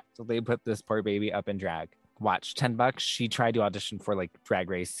fact they put this poor baby up in drag. Watch, $10. She tried to audition for like Drag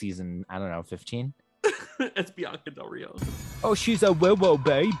Race season, I don't know, 15. It's Bianca Del Rio. Oh, she's a willow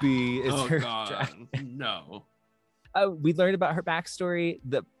baby. Oh, God. No. We learned about her backstory.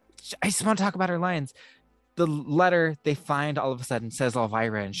 I just want to talk about her lines. The letter they find all of a sudden says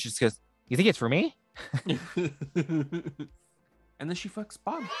Elvira, and she just goes, "You think it's for me?" And then she fucks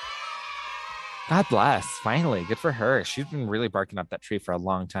Bob. God bless. Finally, good for her. She's been really barking up that tree for a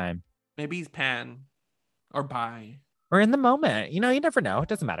long time. Maybe he's pan or bi. Or in the moment. You know, you never know. It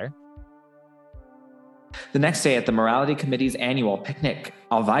doesn't matter. The next day at the Morality Committee's annual picnic,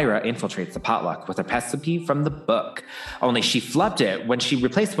 Elvira infiltrates the potluck with a recipe from the book. Only she flubbed it when she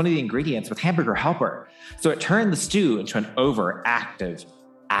replaced one of the ingredients with hamburger helper. So it turned the stew into an overactive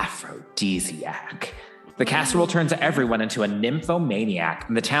aphrodisiac. The casserole turns everyone into a nymphomaniac,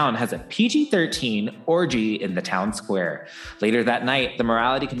 and the town has a PG-13 orgy in the town square. Later that night, the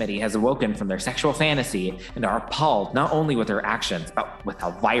Morality Committee has awoken from their sexual fantasy and are appalled not only with her actions, but with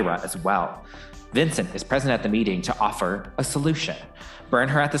Elvira as well. Vincent is present at the meeting to offer a solution: burn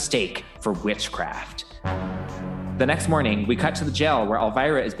her at the stake for witchcraft. The next morning, we cut to the jail where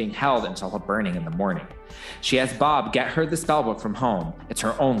Elvira is being held until her burning in the morning. She has Bob get her the spellbook from home. It's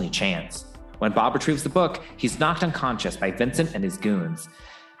her only chance. When Bob retrieves the book, he's knocked unconscious by Vincent and his goons.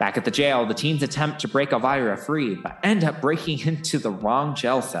 Back at the jail, the teens attempt to break Elvira free, but end up breaking into the wrong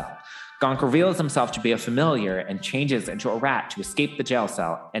jail cell. Gonk reveals himself to be a familiar and changes into a rat to escape the jail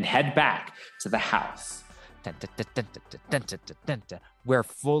cell and head back to the house. We're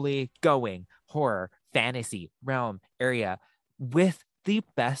fully going horror, fantasy, realm, area with the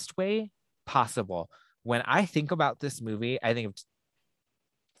best way possible. When I think about this movie, I think of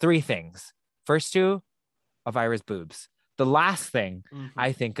three things. First two, Elvira's boobs. The last thing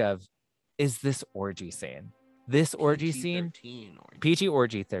I think of is this orgy scene. This orgy scene,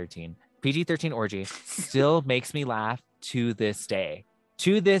 PG-13 orgy still makes me laugh to this day.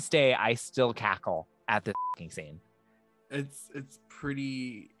 To this day, I still cackle at this scene. It's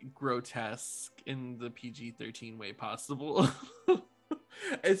pretty grotesque in the PG-13 way possible.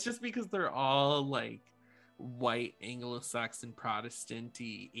 It's just because they're all like white Anglo-Saxon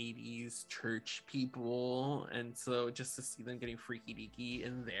Protestant-y 80s church people, and so just to see them getting freaky deaky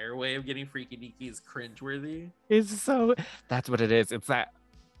in their way of getting freaky deaky is cringeworthy. That's what it is. It's that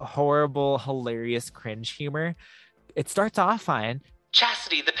horrible, hilarious cringe humor. It starts off fine.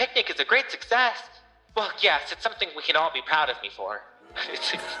 Chastity, the picnic is a great success. Well, yes, it's something we can all be proud of me for.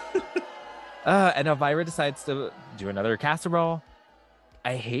 And Elvira decides to do another casserole.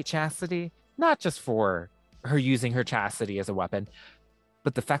 I hate Chastity, not just for her using her chastity as a weapon,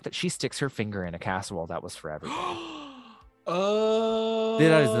 but the fact that she sticks her finger in a casserole that was for everybody. Oh,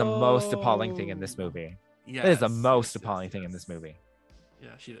 that is the most appalling thing in this movie. Yeah, that is the most appalling thing in this movie. Yeah,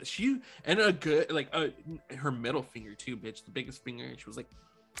 she does. She and a good like her middle finger too, bitch. The biggest finger. She was like,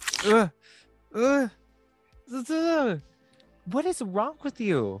 what is wrong with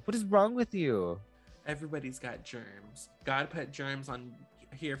you? What is wrong with you? Everybody's got germs. God put germs on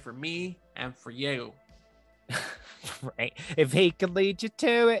here for me and for you. Right. If he could lead you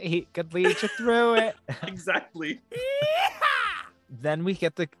to it, he could lead you through it. Exactly. Then we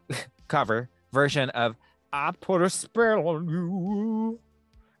get the cover version of I Put a Spell on You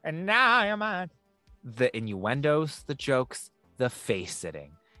and Now You're Mine. The innuendos, the jokes, the face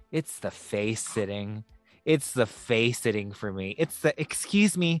sitting. It's the face sitting. It's the face sitting for me. It's the,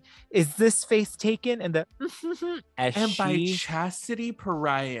 excuse me, is this face taken? And the by Chastity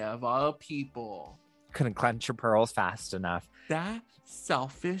Pariah of all people. Couldn't clench her pearls fast enough. That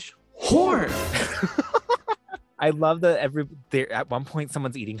selfish whore. I love that at one point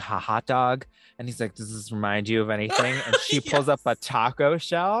someone's eating a hot dog and he's like, does this remind you of anything? And she pulls up a taco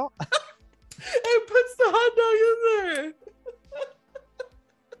shell and puts the hot dog in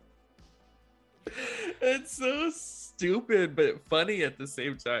there. It's so stupid but funny at the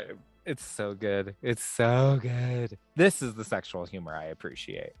same time. It's so good. It's so good. This is the sexual humor I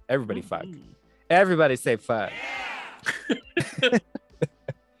appreciate. Everybody fuck. Everybody say fuck.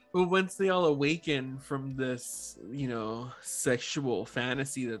 Well, once they all awaken from this, sexual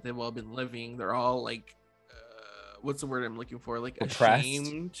fantasy that they've all been living, they're all like, what's the word I'm looking for? Like oppressed.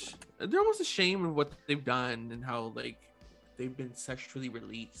 Ashamed. They're almost ashamed of what they've done and how like they've been sexually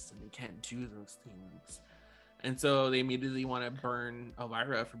released and they can't do those things. And so they immediately want to burn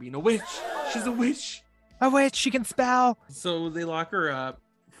Elvira for being a witch. She's a witch. A witch. She can spell. So they lock her up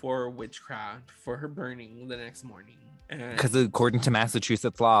for witchcraft for her burning the next morning. Because according to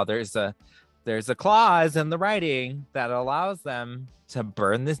Massachusetts law, there's a clause in the writing that allows them to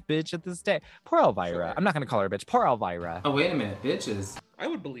burn this bitch at this day. Poor Elvira. Sure. I'm not gonna call her a bitch. Poor Elvira. Oh wait a minute, bitches. I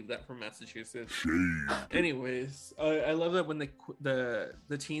would believe that from Massachusetts. Anyways, I love that when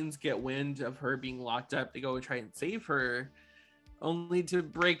the teens get wind of her being locked up, they go and try and save her, only to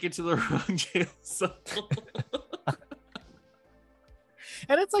break into the wrong jail cell.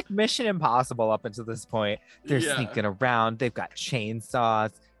 And it's like Mission Impossible up until this point. They're sneaking around. They've got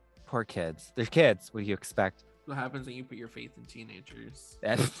chainsaws. Poor kids. They're kids. What do you expect? What happens when you put your faith in teenagers?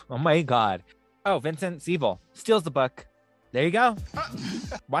 Oh my God. Oh, Vincent Seville steals the book. There you go.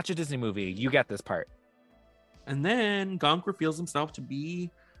 Watch a Disney movie. You get this part. And then Gonk reveals himself to be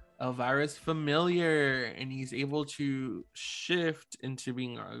Elvira's familiar, and he's able to shift into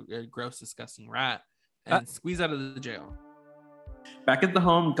being a gross, disgusting rat and squeeze out of the jail. Back at the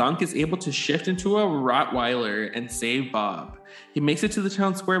home, Gonk is able to shift into a Rottweiler and save Bob. He makes it to the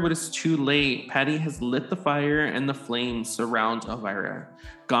town square, but it's too late. Patty has lit the fire and the flames surround Elvira.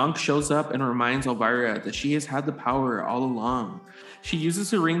 Gonk shows up and reminds Elvira that she has had the power all along. She uses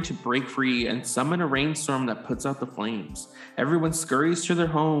her ring to break free and summon a rainstorm that puts out the flames. Everyone scurries to their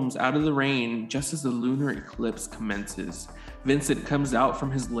homes out of the rain just as the lunar eclipse commences. Vincent comes out from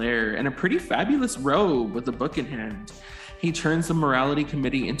his lair in a pretty fabulous robe with a book in hand. He turns the morality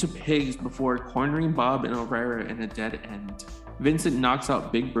committee into pigs before cornering Bob and Elvira in a dead end. Vincent knocks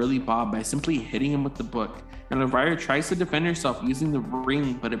out Big Burly Bob by simply hitting him with the book, and Elvira tries to defend herself using the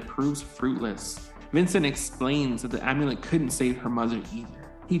ring, but it proves fruitless. Vincent explains that the amulet couldn't save her mother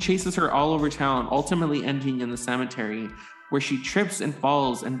either. He chases her all over town, ultimately ending in the cemetery, where she trips and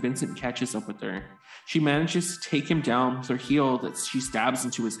falls and Vincent catches up with her. She manages to take him down with her heel that she stabs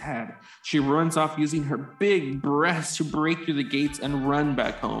into his head. She runs off using her big breast to break through the gates and run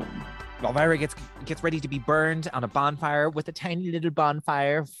back home. Elvira gets ready to be burned on a bonfire with a tiny little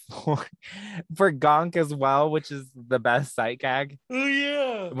bonfire for Gonk as well, which is the best sight gag. Oh,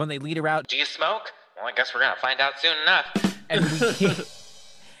 yeah. When they lead her out. Do you smoke? Well, I guess we're going to find out soon enough. And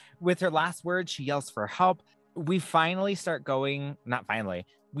with her last words, she yells for help. We finally start going, not finally,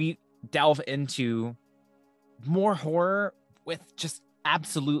 we delve into more horror with just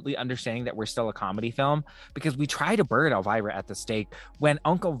absolutely understanding that we're still a comedy film, because we try to burn Elvira at the stake. When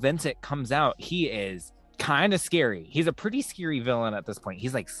Uncle Vincent comes out, he is kind of scary. He's a pretty scary villain at this point.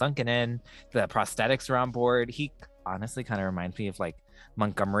 He's like sunken in, the prosthetics are on board. He honestly kind of reminds me of like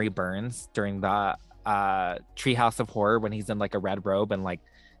Montgomery Burns during the Treehouse of Horror, when he's in like a red robe and like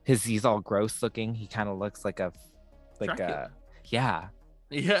he's all gross looking. He kind of looks like yeah.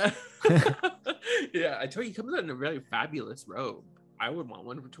 Yeah. I tell you, he comes out in a really fabulous robe. I would want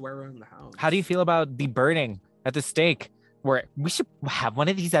one to wear around the house. How do you feel about the burning at the stake? Where we should have one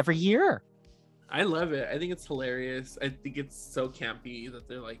of these every year. I love it. I think it's hilarious. I think it's so campy that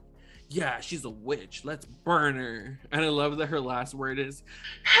they're like, yeah, she's a witch, let's burn her. And I love that her last word is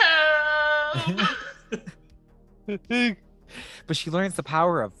help. But she learns the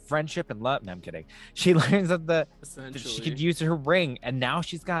power of friendship and love. No, I'm kidding. She learns that she could use her ring, and now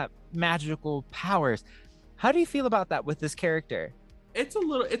she's got magical powers. How do you feel about that with this character? It's a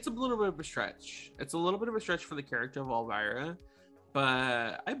little bit of a stretch. It's a little bit of a stretch for the character of Elvira,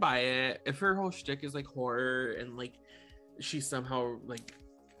 but I buy it. If her whole shtick is like horror and like she somehow like,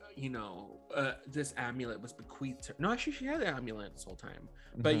 this amulet was bequeathed to her. No, actually she had the amulet this whole time.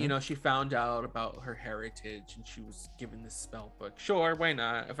 But she found out about her heritage and she was given this spell book. Sure, why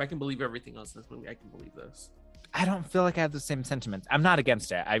not? If I can believe everything else in this movie, I can believe this. I don't feel like I have the same sentiments. I'm not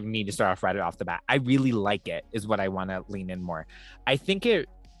against it. I need to start off right off the bat. I really like it, is what I want to lean in more. I think it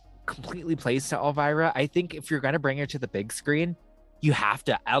completely plays to Elvira. I think if you're going to bring her to the big screen, you have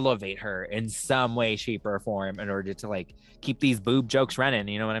to elevate her in some way, shape, or form in order to like keep these boob jokes running.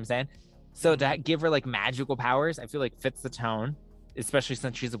 You know what I'm saying? So to give her like magical powers, I feel like fits the tone, especially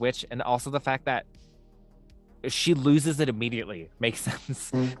since she's a witch. And also the fact that she loses it immediately makes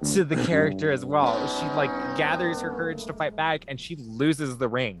sense to the character as well. She like gathers her courage to fight back and she loses the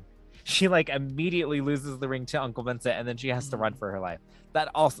ring. She like immediately loses the ring to Uncle Vincent and then she has to run for her life. That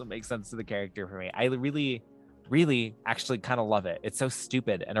also makes sense to the character for me. I really actually kind of love it. It's so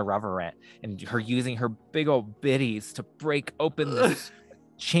stupid and irreverent, and her using her big old biddies to break open this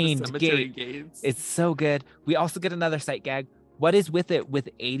chained gate. Gates. It's so good. We also get another sight gag. What is with it with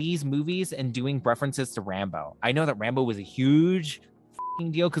 80s movies and doing references to Rambo? I know that Rambo was a huge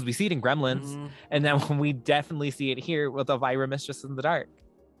deal because we see it in Gremlins, and then when we definitely see it here with Elvira, Mistress in the Dark.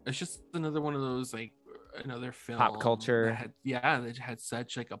 It's just another one of those like another film pop culture that had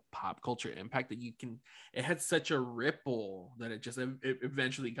such like a pop culture impact that it had such a ripple that it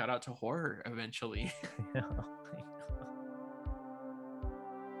eventually got out to horror eventually. I know.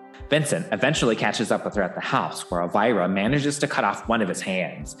 Vincent eventually catches up with her at the house, where Elvira manages to cut off one of his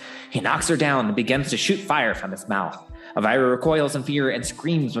hands. He knocks her down and begins to shoot fire from his mouth. Elvira recoils in fear and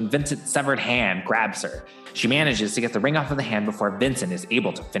screams when Vincent's severed hand grabs her. She manages to get the ring off of the hand before Vincent is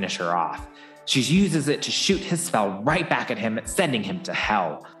able to finish her off. She uses it to shoot his spell right back at him, sending him to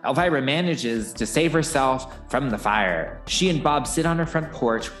hell. Elvira manages to save herself from the fire. She and Bob sit on her front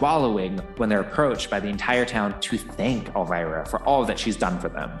porch, wallowing, when they're approached by the entire town to thank Elvira for all that she's done for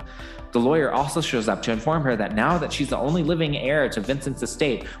them. The lawyer also shows up to inform her that now that she's the only living heir to Vincent's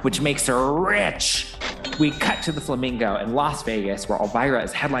estate, which makes her rich. We cut to the Flamingo in Las Vegas, where Elvira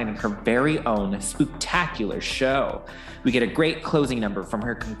is headlining her very own spooktacular show. We get a great closing number from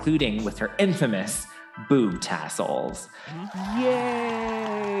her, concluding with her infamous boob tassels.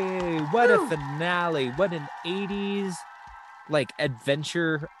 Yay! What a finale. What an 80s like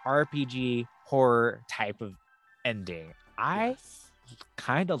adventure RPG horror type of ending. I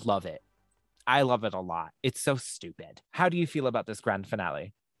kind of love it. I love it a lot. It's so stupid. How do you feel about this grand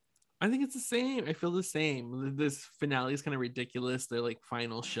finale? I think it's the same. I feel the same. This finale is kind of ridiculous. Their like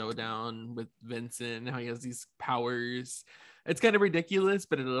final showdown with Vincent, how he has these powers. It's kind of ridiculous,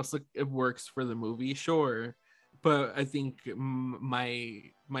 but it works for the movie, sure. But I think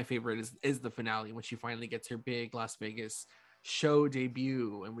my favorite is the finale, when she finally gets her big Las Vegas show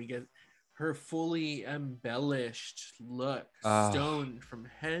debut, and we get her fully embellished look, stoned from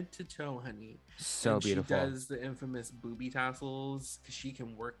head to toe, honey. So and beautiful. She does the infamous booby tassels because she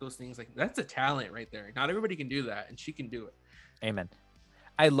can work those things. Like, that's a talent right there. Not everybody can do that, and she can do it. Amen.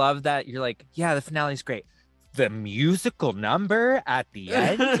 I love that you're like, yeah, the finale's great. The musical number at the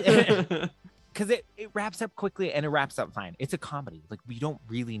end. because it wraps up quickly and it wraps up fine. It's a comedy. Like, we don't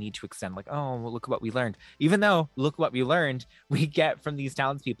really need to extend like, oh, well, look what we learned. Even though look what we learned, we get from these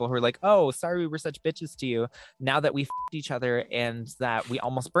townspeople who are like, oh, sorry we were such bitches to you. Now that we f***ed each other and that we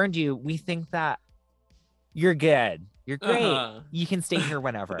almost burned you, we think that you're good. You're great. You can stay here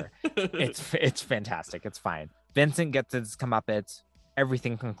whenever. It's fantastic. It's fine. Vincent gets his comeuppance.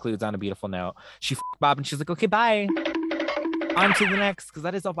 Everything concludes on a beautiful note. She f***ed Bob and she's like, okay, bye. On to the next, because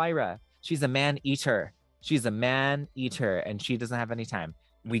that is Elvira. She's a man-eater. She's a man-eater, and she doesn't have any time.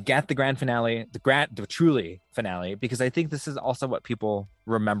 We get the grand finale, the truly finale, because I think this is also what people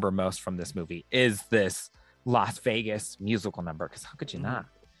remember most from this movie, is this Las Vegas musical number, because how could you not?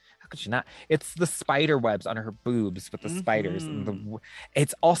 How could you not? It's the spider webs on her boobs with the spiders. And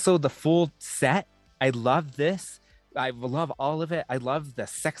it's also the full set. I love this. I love all of it. I love the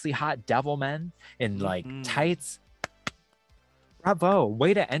sexy hot devil men in like tights. Bravo.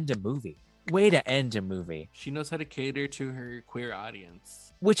 Way to end a movie. Way to end a movie. She knows how to cater to her queer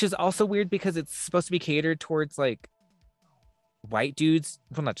audience. Which is also weird because it's supposed to be catered towards like white dudes.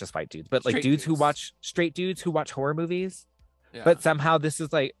 Well, not just white dudes, but like straight dudes who watch horror movies. Yeah. But somehow this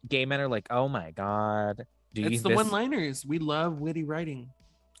is like gay men are like, oh my God. It's the one-liners. We love witty writing.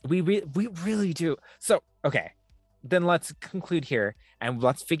 We really do. So, okay. Then let's conclude here and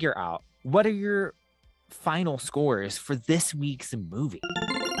let's figure out, what are your final scores for this week's movie?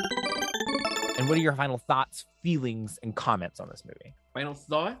 And what are your final thoughts, feelings, and comments on this movie? Final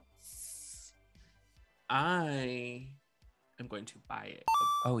thoughts? I am going to buy it.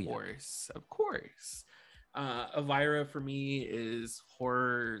 Of course. Elvira for me is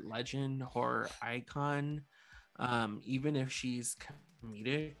horror legend, horror icon. Even if she's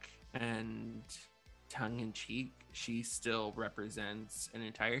comedic and tongue-in-cheek, she still represents an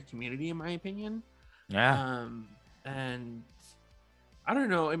entire community, in my opinion. Yeah. And I don't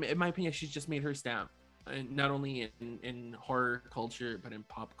know, in my opinion, she's just made her stamp, and not only in horror culture but in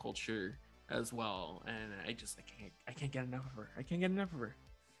pop culture as well. And I can't get enough of her.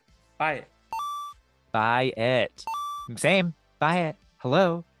 Buy it. Same. Buy it.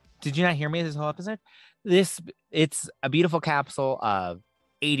 Hello. Did you not hear me this whole episode? It's a beautiful capsule of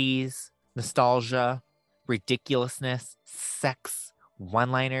 80s nostalgia, ridiculousness, sex,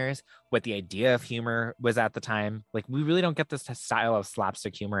 one-liners, what the idea of humor was at the time. Like, we really don't get this style of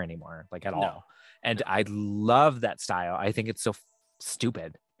slapstick humor anymore, like at all. And I love that style. I think it's so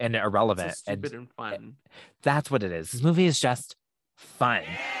stupid and irrelevant. And fun. That's what it is. This movie is just fun.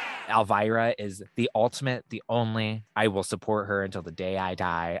 Elvira is the ultimate, the only. I will support her until the day I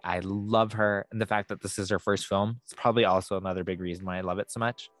die. I love her. And the fact that this is her first film is probably also another big reason why I love it so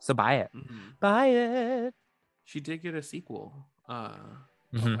much. So buy it. Buy it. She did get a sequel.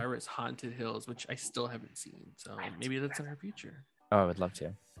 Elvira's Haunted Hills, which I still haven't seen. So maybe that's in our future. Oh, I would love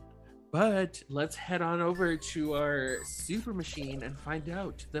to. But let's head on over to our super machine and find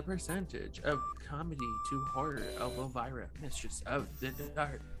out the percentage of comedy to horror of Elvira, Mistress of the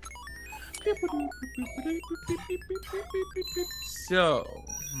Dark. So,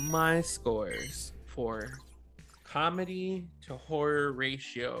 my scores for comedy to horror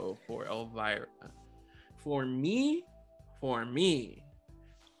ratio for Elvira. For me,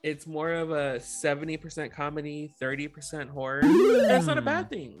 it's more of a 70% comedy, 30% horror. That's not a bad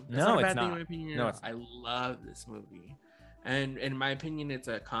thing. That's not a bad thing in my opinion. No, I love this movie. And in my opinion, it's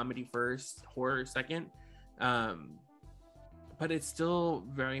a comedy first, horror second. But it still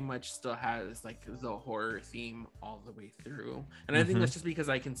very much still has like the horror theme all the way through. And I think that's just because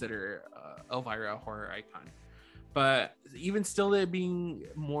I consider Elvira a horror icon. But even still, it being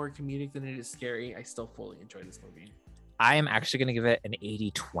more comedic than it is scary, I still fully enjoy this movie. I am actually going to give it an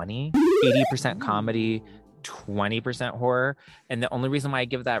 80-20, 80% comedy, 20% horror. And the only reason why I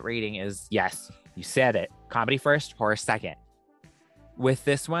give that rating is, yes, you said it. Comedy first, horror second. With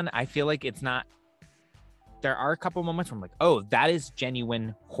this one, I feel like it's not. There are a couple moments where I'm like, oh, that is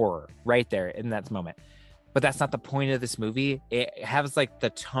genuine horror right there in that moment. But that's not the point of this movie. It has like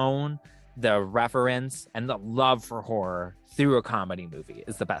the tone, the reference, and the love for horror through a comedy movie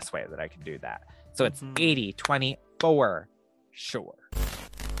is the best way that I can do that. So it's 80-20 for sure.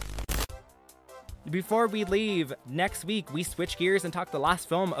 Before we leave, next week we switch gears and talk the last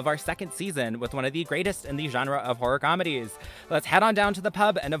film of our second season with one of the greatest in the genre of horror comedies. Let's head on down to the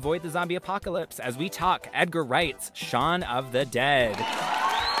pub and avoid the zombie apocalypse as we talk Edgar Wright's Shaun of the Dead.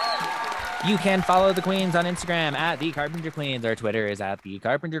 You can follow the Queens on Instagram at The Carpenter Queens. Our Twitter is at The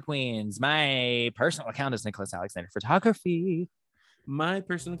Carpenter Queens. My personal account is Nicholas Alexander Photography. My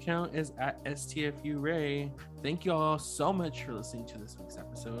personal account is at STFU Ray. Thank you all so much for listening to this week's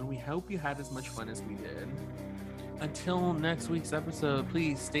episode. We hope you had as much fun as we did. until next week's episode,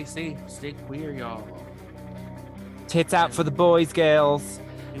 please stay safe, stay queer, y'all. Tits out for the boys, girls.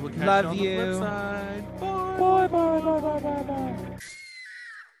 We will catch Love on you. the flip side. Bye, bye, bye, bye, bye, bye.